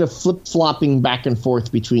kind of flip-flopping back and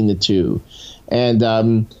forth between the two. And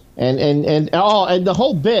the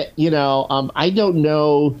whole bit, I don't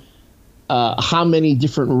know how many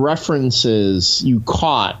different references you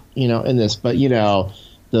caught, in this, but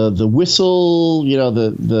the whistle,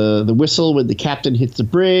 the whistle when the captain hits the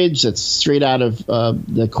bridge, that's straight out of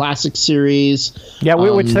the classic series. Yeah,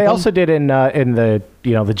 which they also did in the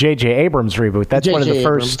the J.J. Abrams reboot. That's one of the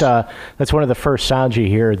first. That's one of the first sounds you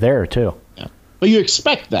hear there too. Yeah. But you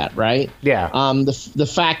expect that, right? Yeah.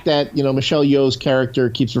 The fact that Michelle Yeoh's character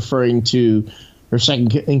keeps referring to her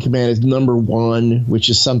second in command as number one, which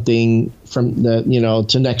is something from the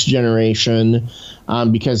to Next Generation,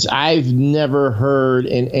 because I've never heard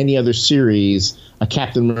in any other series a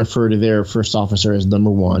captain refer to their first officer as number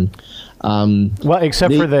one. Well,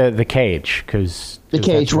 except for the Cage, because the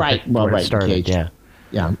Cage, right? Well, right, started, the Cage. Yeah.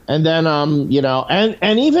 Yeah, and then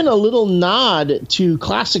and even a little nod to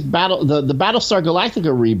classic the Battlestar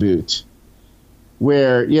Galactica reboot,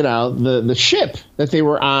 where the ship that they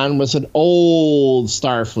were on was an old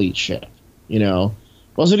Starfleet ship,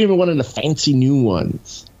 wasn't even one of the fancy new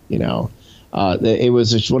ones, It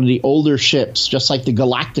was one of the older ships, just like the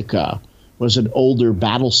Galactica was an older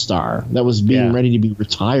Battlestar that was being ready to be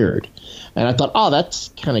retired. And I thought, oh, that's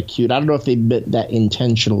kind of cute. I don't know if they meant that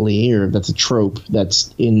intentionally or if that's a trope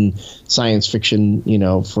that's in science fiction,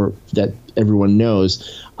 for that everyone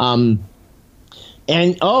knows.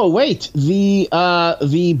 And oh wait, the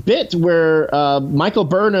bit where Michael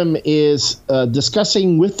Burnham is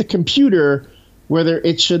discussing with the computer whether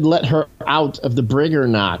it should let her out of the brig or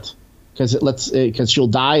not, because she'll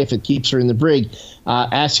die if it keeps her in the brig,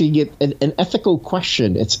 asking it an ethical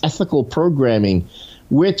question. It's ethical programming,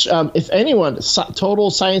 which if anyone,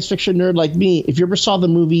 total science fiction nerd like me, if you ever saw the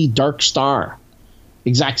movie Dark Star,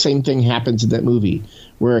 exact same thing happens in that movie,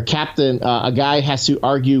 where a guy has to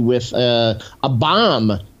argue with a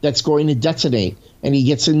bomb that's going to detonate, and he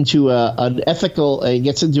gets into a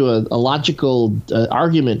logical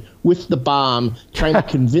argument with the bomb, trying to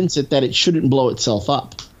convince it that it shouldn't blow itself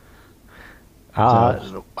up. I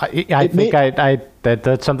think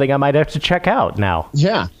that's something I might have to check out now.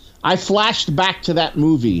 Yeah. I flashed back to that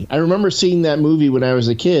movie. I remember seeing that movie when I was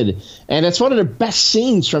a kid, and it's one of the best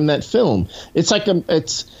scenes from that film. It's like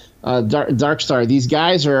Dark Star. These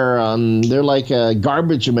guys are they're like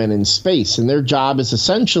garbage men in space, and their job is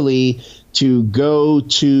essentially to go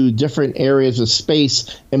to different areas of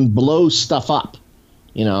space and blow stuff up.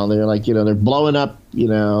 They're like, they're blowing up,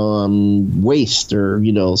 waste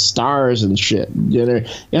or, stars and shit. Isn't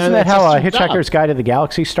that how Hitchhiker's Guide to the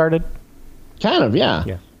Galaxy started? Kind of,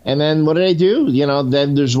 yeah. And then what do they do?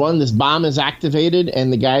 Then there's this bomb is activated,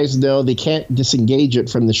 and the guys know they can't disengage it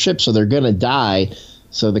from the ship, so they're going to die.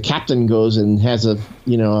 So the captain goes and has a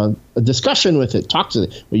discussion with it, talks to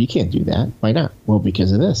it. Well, you can't do that. Why not? Well,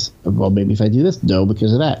 because of this. Well, maybe if I do this. No,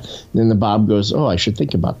 because of that. And then the bomb goes, oh, I should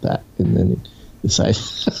think about that. And then it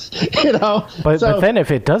decides, But then if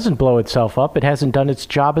it doesn't blow itself up, it hasn't done its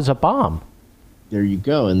job as a bomb. There you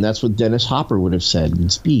go. And that's what Dennis Hopper would have said in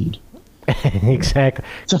Speed. Exactly.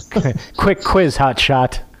 Quick quiz,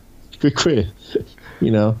 hotshot. Quick quiz.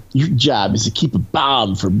 Your job is to keep a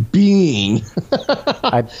bomb from being.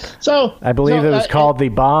 I believe it was called the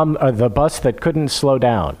bomb, or the bus that couldn't slow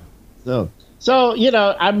down. So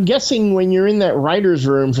I'm guessing when you're in that writer's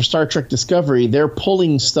room for Star Trek Discovery, they're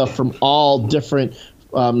pulling stuff from all different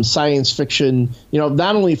science fiction,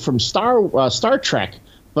 not only from Star Trek,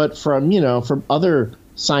 but from other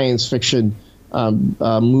science fiction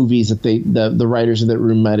movies that the writers in that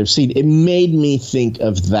room might have seen. It made me think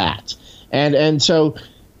of that. And so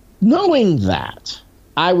knowing that,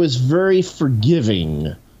 I was very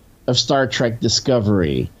forgiving of Star Trek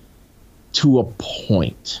Discovery to a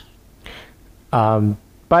point. By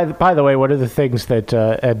the way, one of the things that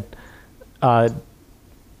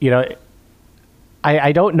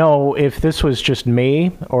I don't know if this was just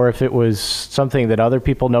me or if it was something that other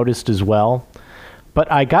people noticed as well, but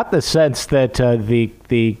I got the sense that the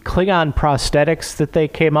Klingon prosthetics that they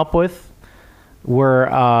came up with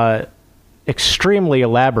were extremely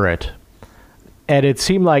elaborate, and it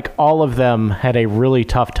seemed like all of them had a really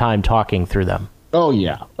tough time talking through them. Oh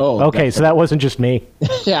yeah. Oh, okay. So that wasn't just me.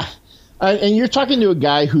 Yeah. And you're talking to a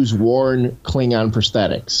guy who's worn Klingon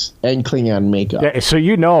prosthetics and Klingon makeup. Yeah,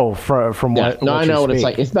 so from what? No, what I know you what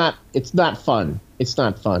speak. it's like. It's not fun. It's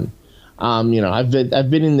not fun. I've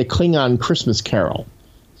been in the Klingon Christmas Carol,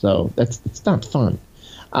 so it's not fun.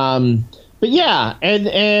 But yeah,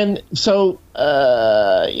 and so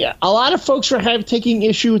a lot of folks were taking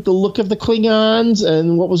issue with the look of the Klingons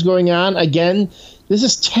and what was going on. Again, this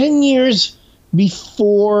is 10 years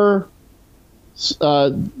before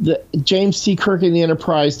the James T. Kirk and the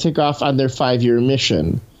Enterprise took off on their 5-year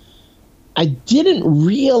mission. I didn't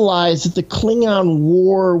realize that the Klingon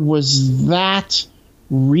War was that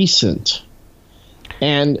recent.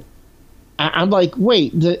 And I'm like,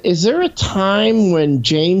 wait, is there a time when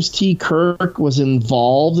James T. Kirk was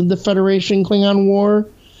involved in the Federation Klingon War?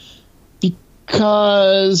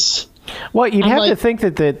 Because... Well, you'd have to think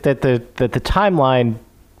that the timeline,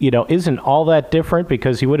 isn't all that different,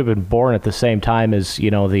 because he would have been born at the same time as,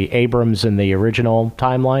 the Abrams and the original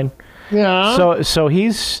timeline. Yeah. So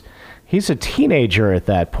he's a teenager at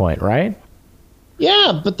that point, right?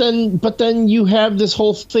 Yeah, but then you have this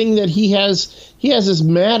whole thing that he has this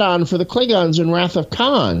mad on for the Klingons in Wrath of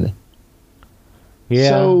Khan. Yeah.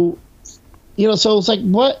 So, so it's like,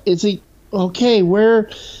 what is he? Okay,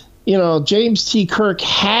 where, James T. Kirk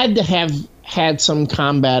had to have had some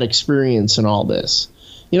combat experience in all this.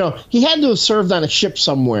 He had to have served on a ship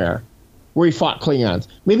somewhere where he fought Klingons.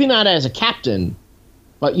 Maybe not as a captain,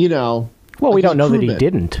 but Well, we don't know that he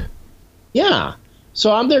didn't. Yeah. So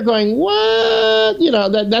I'm there going, what?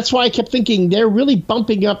 That's why I kept thinking they're really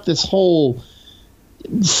bumping up this whole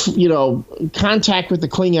contact with the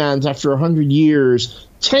Klingons after 100 years,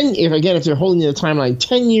 if they're holding the timeline,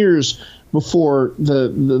 10 years before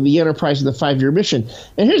the Enterprise and the 5-year mission.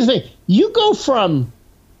 And here's the thing: you go from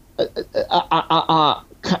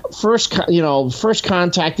first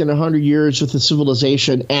contact in 100 years with the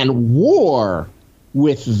civilization and war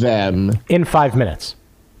with them in 5 minutes.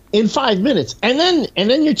 In 5 minutes, and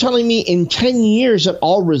then you're telling me in 10 years it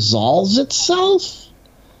all resolves itself?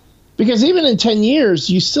 Because even in 10 years,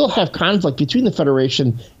 you still have conflict between the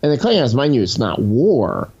Federation and the Klingons. Mind you, it's not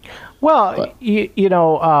war. Well, you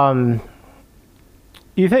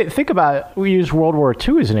think about, we use World War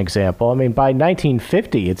II as an example. I mean, by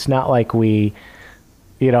 1950, it's not like we,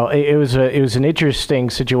 it was an interesting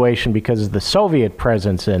situation because of the Soviet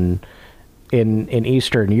presence in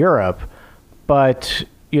Eastern Europe, but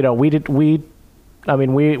we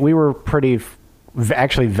were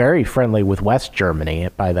actually very friendly with West Germany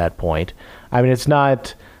by that point. I mean, it's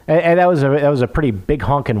not, and that was a pretty big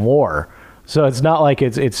honking war. So it's not like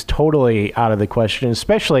it's totally out of the question,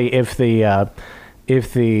 especially if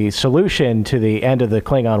the solution to the end of the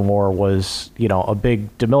Klingon War was, a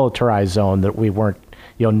big demilitarized zone that we weren't,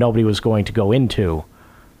 nobody was going to go into.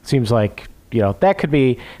 Seems like, that could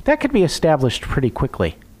be established pretty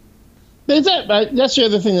quickly. That's the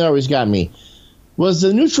other thing that always got me. Was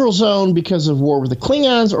the neutral zone because of war with the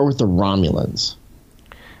Klingons or with the Romulans?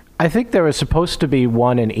 I think there was supposed to be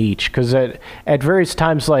one in each, because at various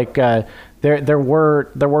times, like there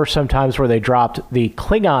were some times where they dropped the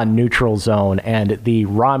Klingon neutral zone and the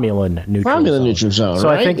Romulan neutral zone. So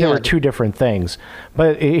right? I think there were two different things.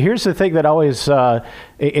 But here's the thing that always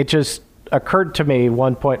it just occurred to me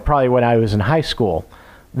one point, probably when I was in high school.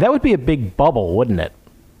 That would be a big bubble, wouldn't it?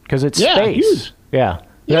 Because it's space. Huge. Yeah.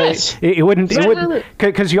 Yes. It wouldn't,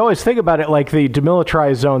 because you always think about it like the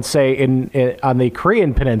demilitarized zone, say on the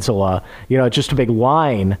Korean Peninsula, just a big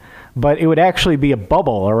line, but it would actually be a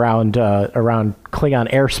bubble around Klingon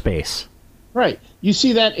airspace. Right. You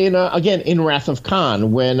see that in Wrath of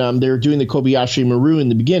Khan when they're doing the Kobayashi Maru in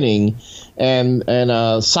the beginning, and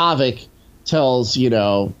Saavik tells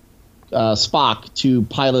Spock to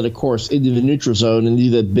pilot a course into the neutral zone and do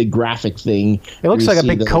the big graphic thing. It looks like a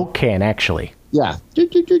big Coke can, actually. Yeah.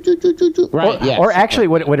 Right. Or actually,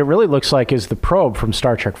 what it really looks like is the probe from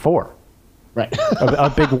Star Trek 4. Right.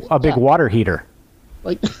 a big water heater.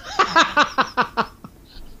 Like.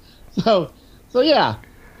 So yeah.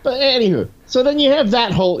 But anywho, so then you have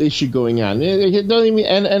that whole issue going on,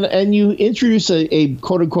 and you introduce a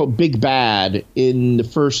quote unquote big bad in the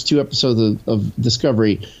first 2 episodes of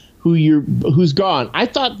Discovery, who's gone. I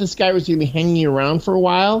thought this guy was going to be hanging around for a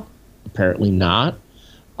while. Apparently not.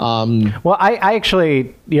 Well, I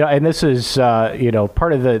actually, and this is,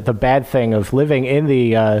 part of the bad thing of living in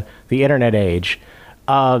the internet age.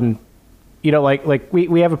 Like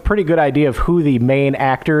we have a pretty good idea of who the main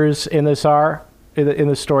actors in this are, in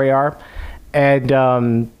the story are, and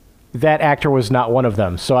that actor was not one of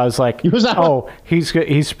them. So I was like,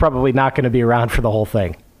 he's probably not going to be around for the whole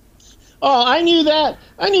thing. Oh, I knew that.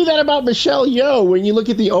 About Michelle Yeoh when you look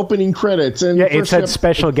at the opening credits. And it said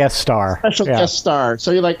special guest star. Guest star.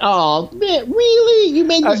 So you're like, oh, man, really? You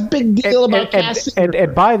made this big deal about casting.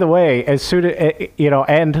 And by the way, as soon as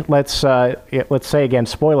and let's say again,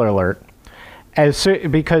 spoiler alert,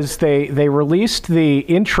 because they released the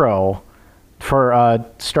intro for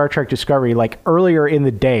Star Trek Discovery like earlier in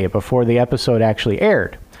the day before the episode actually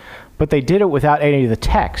aired. But they did it without any of the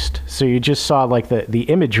text, so you just saw like the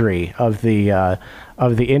imagery of the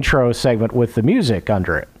intro segment with the music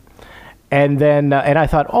under it. And then and I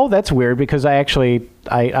thought, oh, that's weird, because I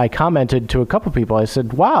commented to a couple people. I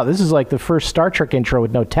said, wow, this is like the first Star Trek intro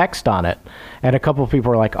with no text on it. And a couple of people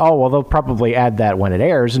were like, oh, well, they'll probably add that when it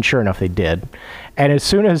airs. And sure enough, they did. And as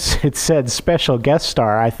soon as it said special guest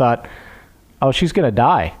star, I thought, oh, she's going to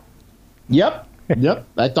die. Yep.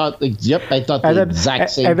 I thought the exact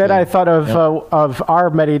same thing. And then I thought of our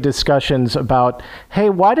many discussions about, hey,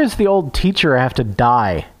 why does the old teacher have to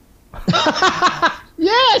die?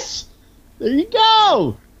 Yes! There you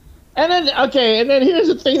go! And then here's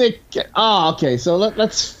the thing so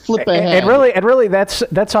let's flip ahead. And really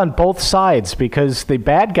that's on both sides, because the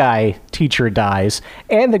bad guy teacher dies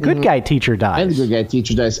and the good guy teacher dies. And the good guy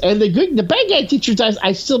teacher dies. And the bad guy teacher dies.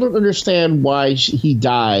 I still don't understand why he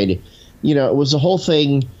died. It was a whole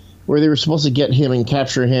thing where they were supposed to get him and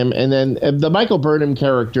capture him, and then the Michael Burnham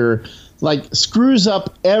character screws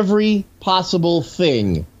up every possible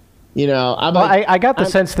thing. I got the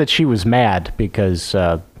sense that she was mad because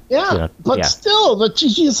still, but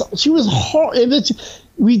she was horrible.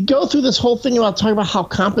 We go through this whole thing about talking about how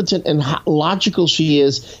competent and how logical she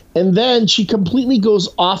is, and then she completely goes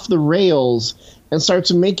off the rails and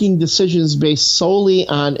starts making decisions based solely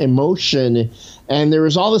on emotion. And there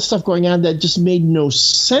was all this stuff going on that just made no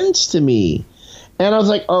sense to me. And I was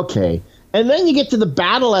like, okay. And then you get to the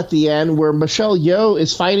battle at the end where Michelle Yeoh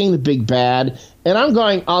is fighting the big bad. And I'm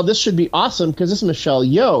going, oh, this should be awesome because this is Michelle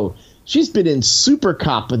Yeoh. She's been in Super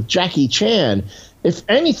Cop with Jackie Chan. If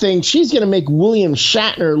anything, she's going to make William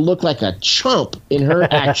Shatner look like a chump in her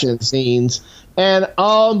action scenes. And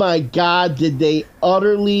oh my God, did they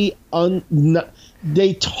utterly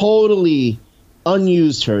they totally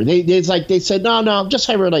unused her. They said no, just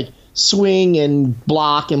have her like swing and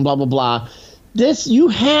block and blah blah blah. You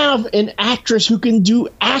have an actress who can do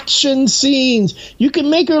action scenes. You can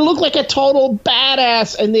make her look like a total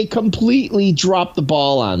badass, and they completely dropped the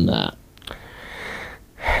ball on that.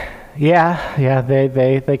 Yeah,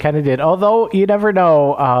 they kind of did. Although you never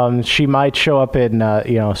know, she might show up in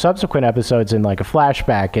subsequent episodes in like a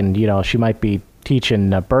flashback, and she might be teaching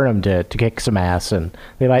Burnham to kick some ass, and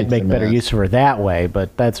they might make better use of her that way.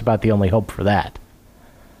 But that's about the only hope for that.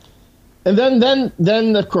 And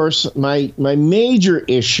then of course my major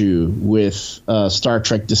issue with Star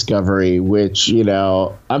Trek Discovery, which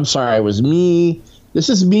I'm sorry, it was me. This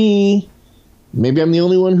is me. Maybe I'm the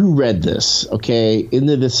only one who read this, okay,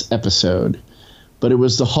 into this episode. But it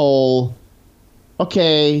was the whole,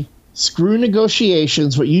 okay, screw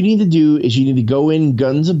negotiations. What you need to do is you need to go in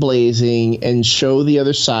guns a-blazing and show the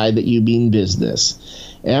other side that you mean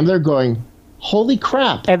business. And they're going, holy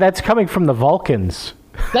crap. And that's coming from the Vulcans.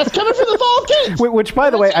 That's coming from the Vulcans. Which, by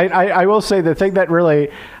the way, I will say the thing that really,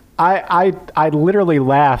 I literally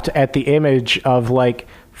laughed at the image of like,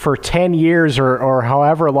 for 10 years or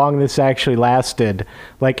however long this actually lasted,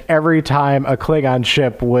 like every time a Klingon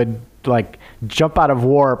ship would like jump out of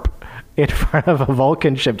warp in front of a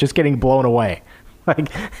Vulcan ship, just getting blown away. Like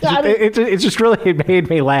it just really made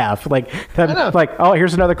me laugh. Like oh,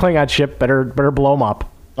 here's another Klingon ship. Better blow them up.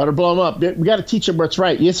 Better blow them up. We got to teach them what's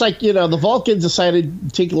right. It's like the Vulcans decided to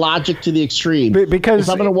take logic to the extreme. Because if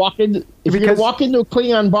I'm going to walk in, if you're going to walk into a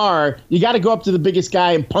Klingon bar, you got to go up to the biggest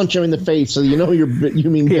guy and punch him in the face, so you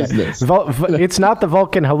mean business. It's not the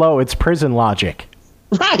Vulcan hello. It's prison logic.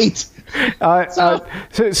 Right. So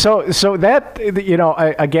that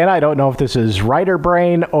again, I don't know if this is writer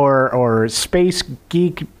brain or space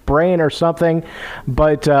geek brain or something,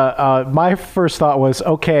 but my first thought was,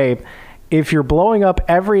 okay, if you're blowing up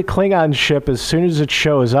every Klingon ship as soon as it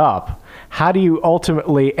shows up, how do you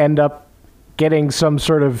ultimately end up getting some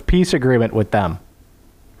sort of peace agreement with them?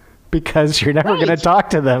 Because you're never going to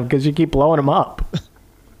talk to them because you keep blowing them up.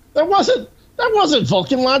 That wasn't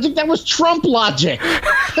Vulcan logic. That was Trump logic.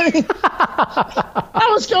 I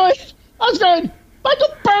was going,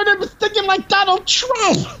 Michael Burnham was thinking like Donald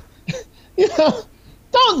Trump.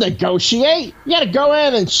 Don't negotiate. You got to go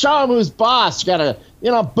in and show him who's boss. You got to,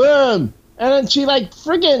 boom. And then she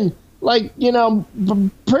friggin'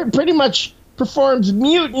 pretty much performs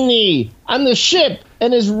mutiny on the ship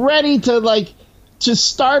and is ready to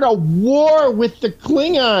start a war with the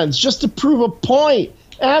Klingons just to prove a point.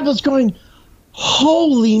 And I was going,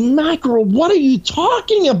 holy mackerel, what are you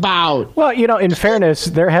talking about? Well, in fairness,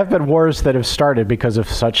 there have been wars that have started because of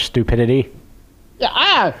such stupidity.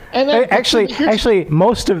 Yeah, and then, actually,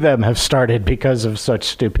 most of them have started because of such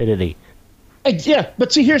stupidity. Yeah,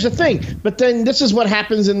 but see, here's the thing. But then this is what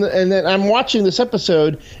happens and then I'm watching this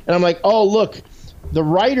episode and I'm like, oh look, the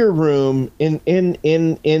writer room in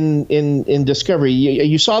Discovery.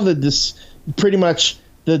 You saw pretty much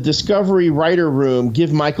the Discovery writer room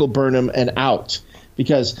give Michael Burnham an out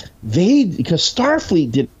because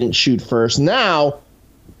Starfleet didn't shoot first. Now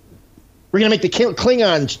we're gonna make the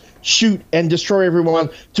Klingons shoot and destroy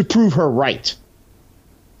everyone to prove her right.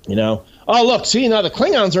 Oh look, see, now the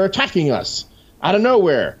Klingons are attacking us out of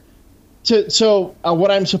nowhere. So what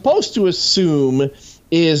I'm supposed to assume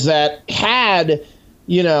is that had,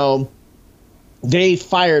 they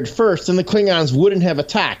fired first, then the Klingons wouldn't have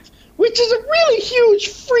attacked, which is a really huge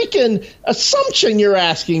freaking assumption you're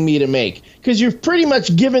asking me to make, because you've pretty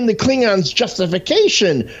much given the Klingons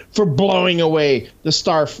justification for blowing away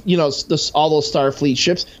the all those Starfleet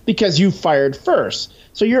ships because you fired first.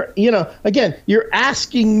 So you're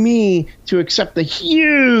asking me to accept take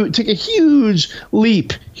a huge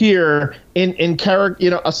leap here in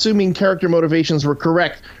character, assuming character motivations were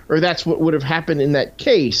correct, or that's what would have happened in that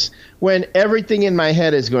case. When everything in my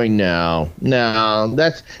head is going, no,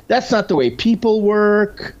 that's not the way people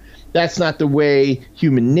work. That's not the way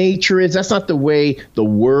human nature is. That's not the way the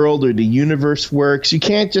world or the universe works. You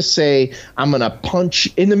can't just say, I'm gonna punch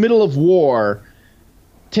in the middle of war.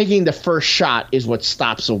 Taking the first shot is what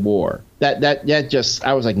stops a war. That just,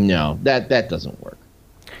 I was like, no, that doesn't work.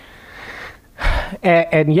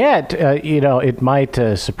 And yet, it might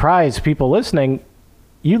surprise people listening.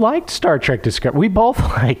 You liked Star Trek Discovery. We both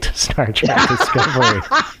liked Star Trek Discovery.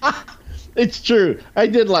 It's true. I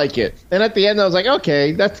did like it. And at the end, I was like,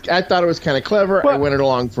 okay, I thought it was kind of clever. I went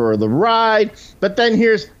along for the ride. But then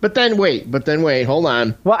wait, hold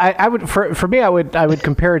on. Well, I would, for me, I would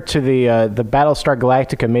compare it to the Battlestar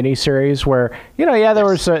Galactica miniseries where,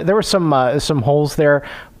 there were some holes there.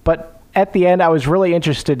 But at the end, I was really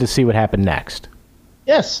interested to see what happened next.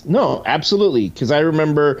 Yes, no, absolutely. Because I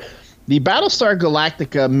remember the Battlestar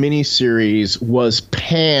Galactica miniseries was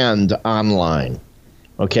panned online.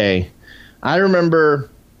 Okay. I remember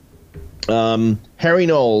Harry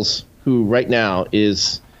Knowles, who right now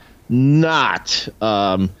is not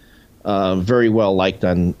very well liked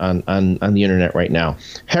on the internet right now.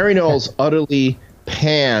 Harry Knowles utterly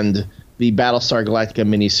panned the Battlestar Galactica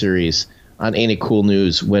miniseries on Ain't It Cool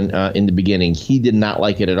News when in the beginning. He did not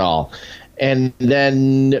like it at all. And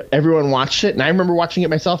then everyone watched it, and I remember watching it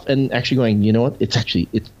myself and actually going, you know what?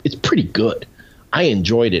 It's pretty good. I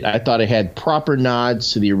enjoyed it. I thought it had proper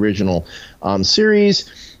nods to the original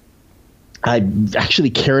series. I actually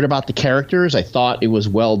cared about the characters. I thought it was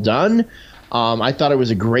well done. I thought it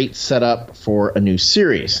was a great setup for a new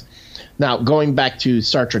series. Now, going back to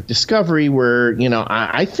Star Trek Discovery, where,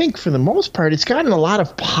 I think for the most part, it's gotten a lot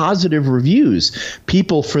of positive reviews.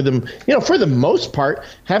 People, for the most part,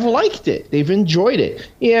 have liked it. They've enjoyed it.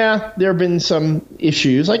 Yeah, there have been some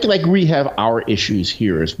issues, like we have our issues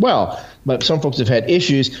here as well. But some folks have had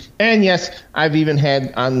issues. And yes, I've even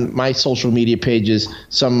had on my social media pages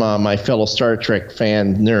some my fellow Star Trek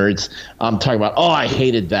fan nerds talk about, oh, I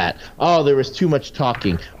hated that. Oh, there was too much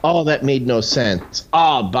talking. Oh, that made no sense.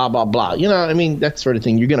 Oh, blah, blah, blah. That sort of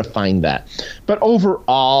thing. You're going to find that. But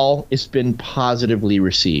overall, it's been positively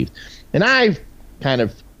received. And I've kind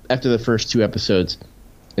of, after the first 2 episodes,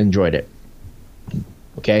 enjoyed it.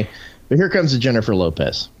 Okay? But here comes the Jennifer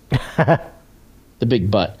Lopez. The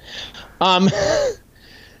big butt.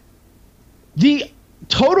 The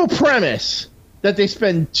total premise that they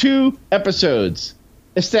spend 2 episodes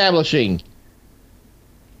establishing,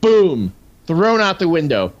 boom, thrown out the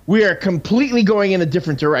window. We are completely going in a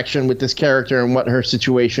different direction with this character and what her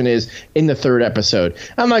situation is in the 3rd episode.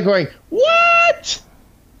 I'm like going, what?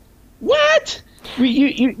 What?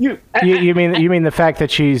 You mean the fact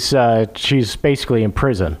that she's basically in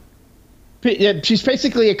prison? She's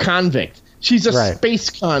basically a convict. She's a space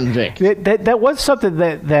convict. That was something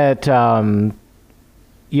that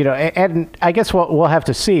and I guess we'll have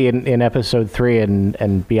to see in episode 3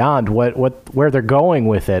 and beyond where they're going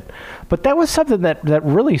with it. But that was something that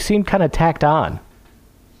really seemed kind of tacked on.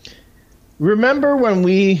 Remember when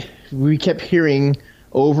we kept hearing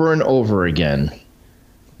over and over again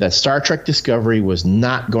that Star Trek Discovery was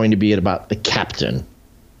not going to be about the captain?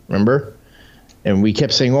 Remember? And we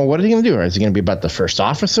kept saying, well, what are they going to do? Is it going to be about the first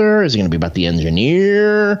officer? Is it going to be about the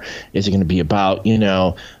engineer? Is it going to be about,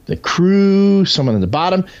 the crew, someone at the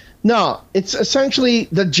bottom? No, it's essentially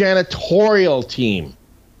the janitorial team.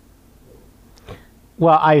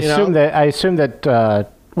 Well, I assume that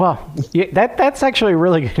that's actually a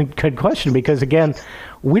really good question because, again,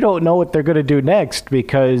 we don't know what they're going to do next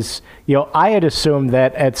because, I had assumed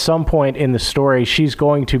that at some point in the story, she's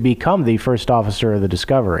going to become the first officer of the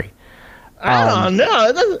Discovery. I don't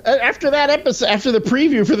know. After that episode, after the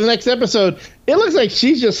preview for the next episode, it looks like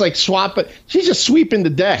she's just like swapping. She's just sweeping the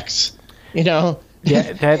decks, Yeah,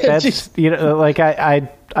 that's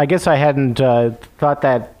I guess I hadn't thought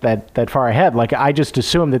that far ahead. Like I just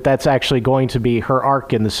assumed that that's actually going to be her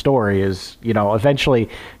arc in the story. Is eventually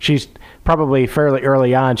she's probably fairly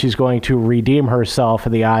early on she's going to redeem herself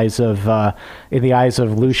in the eyes of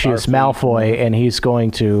Lucius Malfoy, and he's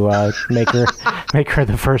going to make her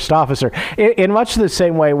the first officer in much the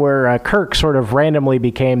same way where Kirk sort of randomly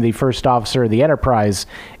became the first officer of the Enterprise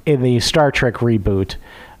in the Star Trek reboot.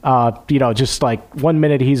 Just like 1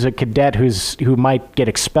 minute he's a cadet who might get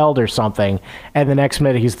expelled or something, and the next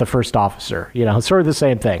minute he's the first officer. Sort of the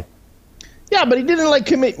same thing. Yeah, but he didn't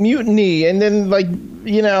commit mutiny and then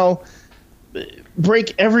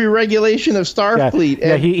break every regulation of Starfleet.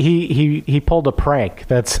 Yeah, he pulled a prank.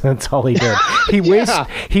 That's all he did.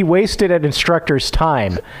 He wasted an instructor's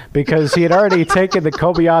time because he had already taken the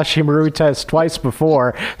Kobayashi Maru test twice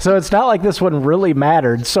before. So it's not like this one really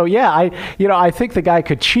mattered. So yeah, I think the guy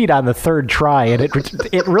could cheat on the 3rd try, and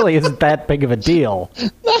it really isn't that big of a deal.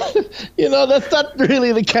 That's not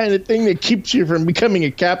really the kind of thing that keeps you from becoming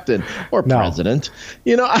a captain or president.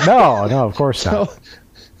 No, of course not.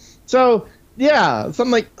 So Yeah, so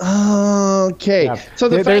I'm like, oh, okay. Yeah. So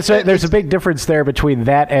there's a big difference there between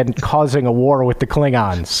that and causing a war with the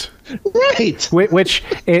Klingons. Right. Which,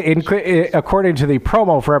 according to the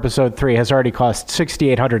promo for episode 3, has already cost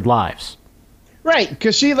 6,800 lives. Right,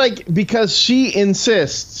 because she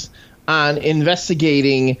insists on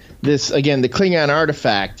investigating this, again, the Klingon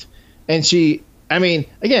artifact, and I'm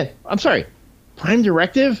sorry, Prime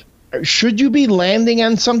Directive? Should you be landing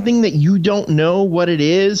on something that you don't know what it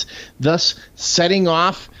is, thus setting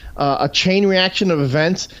off a chain reaction of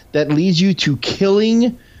events that leads you to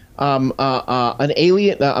killing an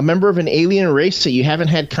alien, a member of an alien race that you haven't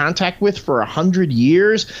had contact with for 100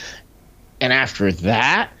 years, and after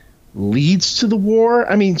that leads to the war?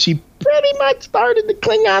 I mean, she pretty much started the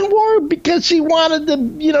Klingon War because she wanted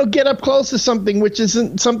to, get up close to something, which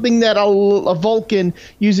isn't something that a Vulcan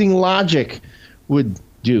using logic would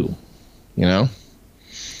do,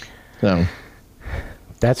 So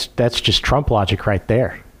that's just Trump logic right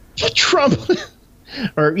there. Trump,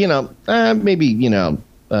 or maybe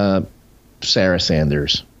Sarah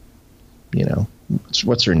Sanders.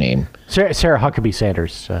 What's her name? Sarah Huckabee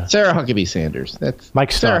Sanders. Sarah Huckabee Sanders. That's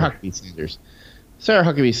Mike Starr. Sarah Huckabee Sanders. Sarah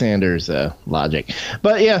Huckabee Sanders logic.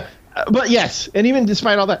 But yeah. But yes, and even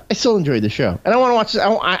despite all that, I still enjoyed the show, and I want to watch this.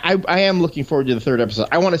 I am looking forward to the 3rd episode.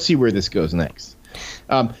 I want to see where this goes next.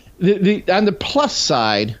 On the plus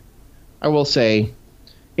side, I will say,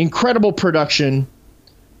 incredible production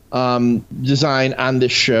design on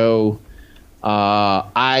this show.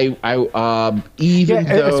 Especially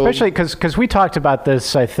because we talked about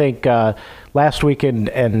this, I think, last week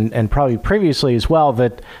and probably previously as well,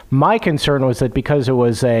 that my concern was that because it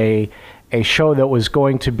was a show that was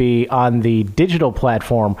going to be on the digital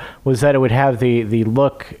platform, was that it would have the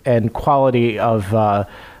look and quality of the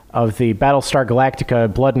Battlestar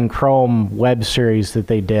Galactica Blood and Chrome web series that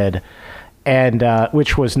they did, and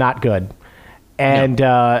which was not good. And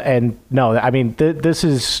no, I mean this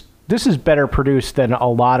is better produced than a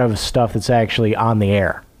lot of stuff that's actually on the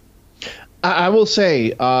air. I will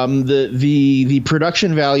say the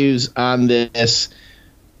production values on this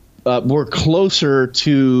were closer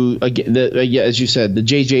to, as you said, the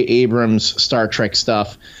J.J. Abrams Star Trek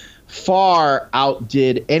stuff. Far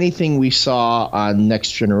outdid anything we saw on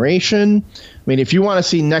Next Generation. I mean, if you want to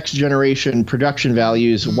see Next Generation production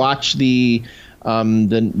values, watch the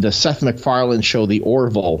Seth MacFarlane show, The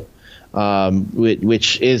Orville.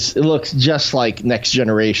 Which it looks just like Next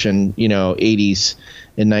Generation, 80s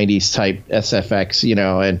and 90s type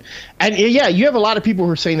SFX, and yeah, you have a lot of people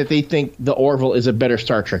who are saying that they think The Orville is a better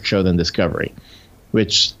Star Trek show than Discovery,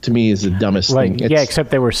 which to me is the dumbest thing. Yeah, except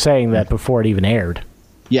they were saying that before it even aired.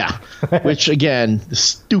 Yeah, which again, the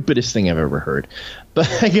stupidest thing I've ever heard. But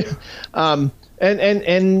and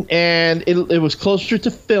it was closer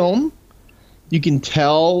to film. You can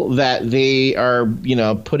tell that they are,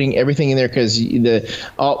 putting everything in there because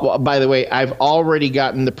by the way, I've already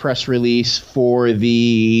gotten the press release for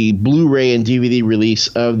the Blu-ray and DVD release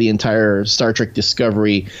of the entire Star Trek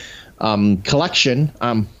Discovery collection.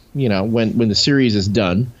 When the series is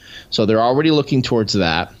done, so they're already looking towards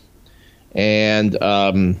that, and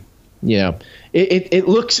it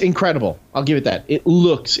looks incredible. I'll give it that. It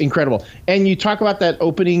looks incredible. And you talk about that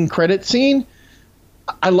opening credit scene.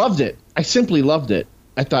 I loved it. I simply loved it.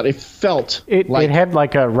 I thought it felt it had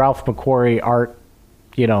like a Ralph McQuarrie art,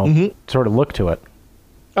 sort of look to it.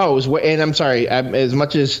 Oh, it was, and I'm sorry, as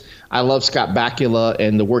much as I love Scott Bakula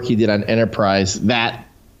and the work he did on Enterprise, that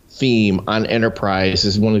theme on Enterprise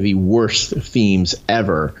is one of the worst themes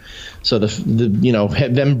ever. So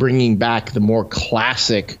them bringing back the more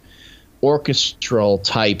classic orchestral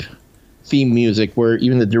type theme music, where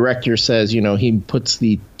even the director says, he puts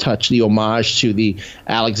the homage to the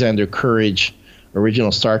Alexander Courage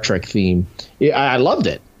original Star Trek theme. I loved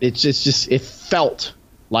it. It's just it felt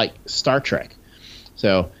like Star Trek.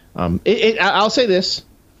 So I'll say this,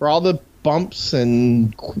 for all the bumps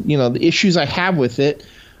and the issues I have with it,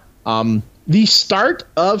 the start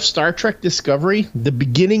of Star Trek Discovery, the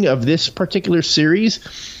beginning of this particular series,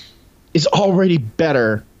 is already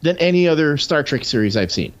better than any other Star Trek series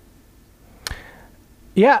I've seen.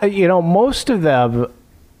 Yeah, most of them,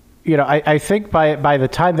 I think by the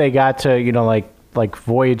time they got to, like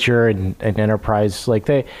Voyager and Enterprise, like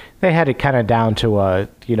they had it kind of down to it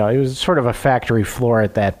was sort of a factory floor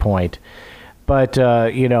at that point. But,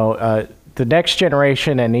 the Next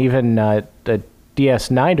Generation and even the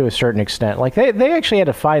DS9 to a certain extent, like they actually had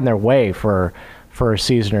to find their way for a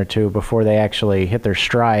season or two before they actually hit their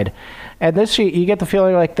stride. And this, you get the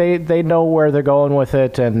feeling like they know where they're going with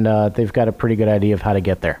it, and they've got a pretty good idea of how to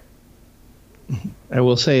get there. I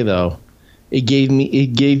will say, though, it gave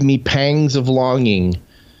me pangs of longing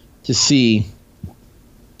to see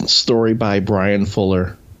a story by Brian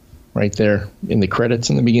Fuller right there in the credits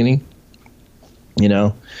in the beginning. You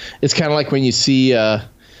know, it's kind of like when you see, I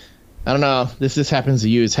don't know, this happens to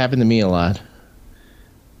you. It's happened to me a lot.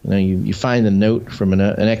 You know, you find a note from an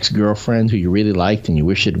ex-girlfriend who you really liked and you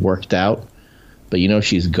wish it worked out, but you know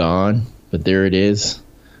she's gone. But there it is,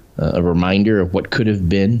 a reminder of what could have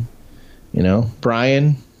been. You know,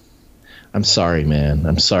 Brian, I'm sorry, man.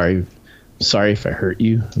 I'm sorry if I hurt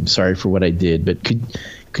you. I'm sorry for what I did. But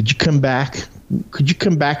could you come back? Could you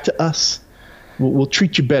come back to us? We'll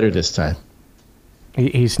treat you better this time.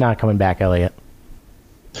 He's not coming back, Elliot.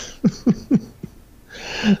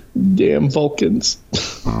 Damn Vulcans.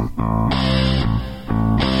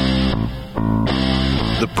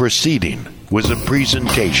 The proceeding was a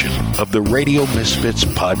presentation of the Radio Misfits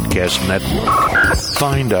Podcast Network.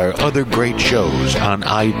 Find our other great shows on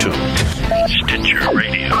iTunes, Stitcher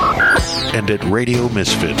Radio, and at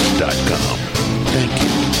RadioMisfits.com. Thank you.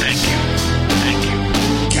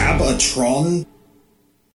 Gabatron?